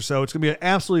 30 days or so. It's going to be an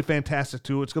absolutely fantastic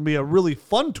tool. It's going to be a really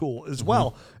fun tool as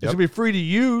well. It's going to be free to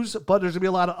use, but there's going to be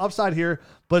a lot of upside here.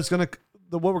 But it's going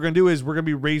to, what we're going to do is we're going to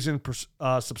be raising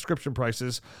subscription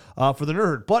prices for the Nerd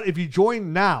Herd. But if you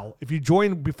join now, if you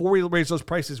join before we raise those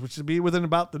prices, which will be within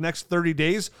about the next 30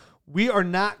 days, we are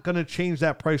not going to change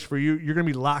that price for you. You're going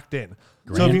to be locked in.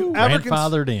 So if you ever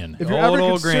grandfathered in. If you ever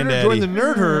Old consider granddaddy. joining the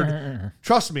Nerd Herd,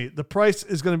 trust me, the price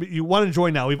is going to be, you want to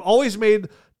join now. We've always made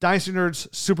Dynasty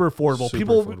Nerds super affordable. Super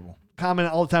People affordable.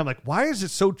 comment all the time, like, why is it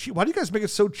so cheap? Why do you guys make it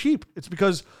so cheap? It's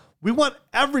because we want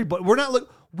everybody. We're not,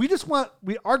 we just want,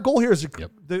 our goal here is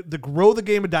to grow the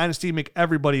game of Dynasty, make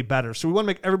everybody better. So we want to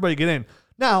make everybody get in.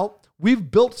 Now,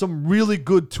 we've built some really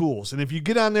good tools. And if you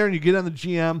get on there and you get on the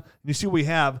GM and you see what we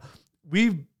have,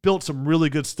 we've built some really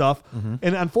good stuff.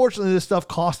 And unfortunately, this stuff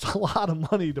costs a lot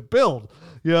of money to build,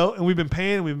 and we've been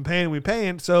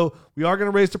paying. So we are going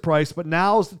to raise the price, but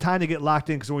now is the time to get locked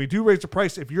in. Because when we do raise the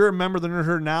price, if you're a member of the Nerd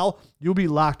Herd now, you'll be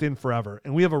locked in forever.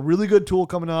 And we have a really good tool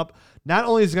coming up. Not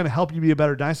only is it going to help you be a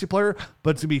better Dynasty player,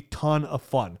 but it's going to be a ton of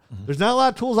fun. There's not a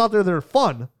lot of tools out there that are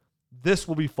fun. This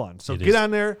will be fun. So get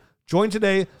on there, join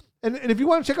today. And if you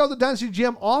want to check out what the Dynasty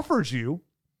GM offers you,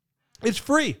 it's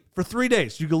free for 3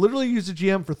 days. You can literally use the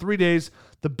GM for 3 days,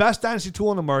 the best Dynasty tool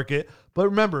on the market. But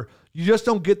remember, you just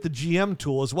don't get the GM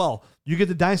tool as well. You get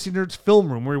the Dynasty Nerds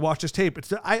film room where you watch this tape.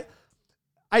 I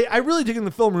really dig in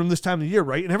the film room this time of the year,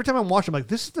 right? And every time I'm watching, I'm like,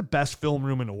 this is the best film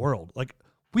room in the world. Like,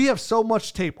 we have so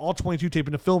much tape, all 22 tape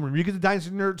in the film room. You get the Dynasty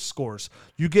Nerds scores.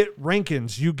 You get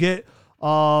rankings. You get,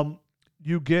 what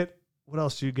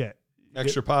else do you get?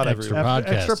 Extra pod every week.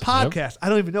 Extra podcast. I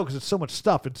don't even know because it's so much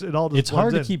stuff. It all just It's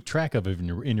hard to blends in. keep track of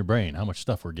in your brain how much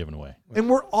stuff we're giving away. And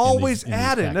we're always in these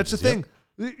adding. That's the packages,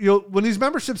 thing. When these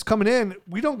memberships coming in,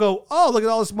 we don't go, oh, look at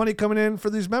all this money coming in for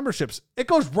these memberships. It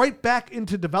goes right back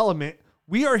into development.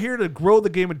 We are here to grow the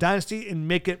game of Dynasty and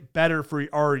make it better for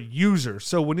our users.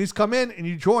 So when these come in and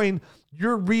you join,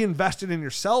 you're reinvested in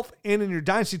yourself and in your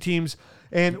Dynasty teams.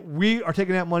 And we are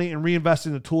taking that money and reinvesting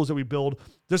in the tools that we build.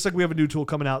 Just like we have a new tool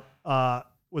coming out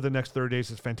with the next 30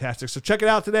 days. It's fantastic. So check it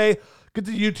out today. Get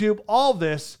to YouTube, all of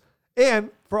this.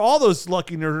 And for all those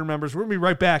lucky Nerd Herd members, we're going to be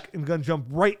right back and going to jump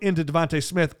right into Devontae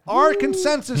Smith, our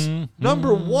consensus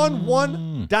number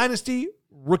 1 Dynasty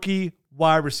rookie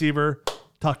wide receiver.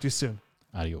 Talk to you soon.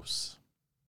 Adios.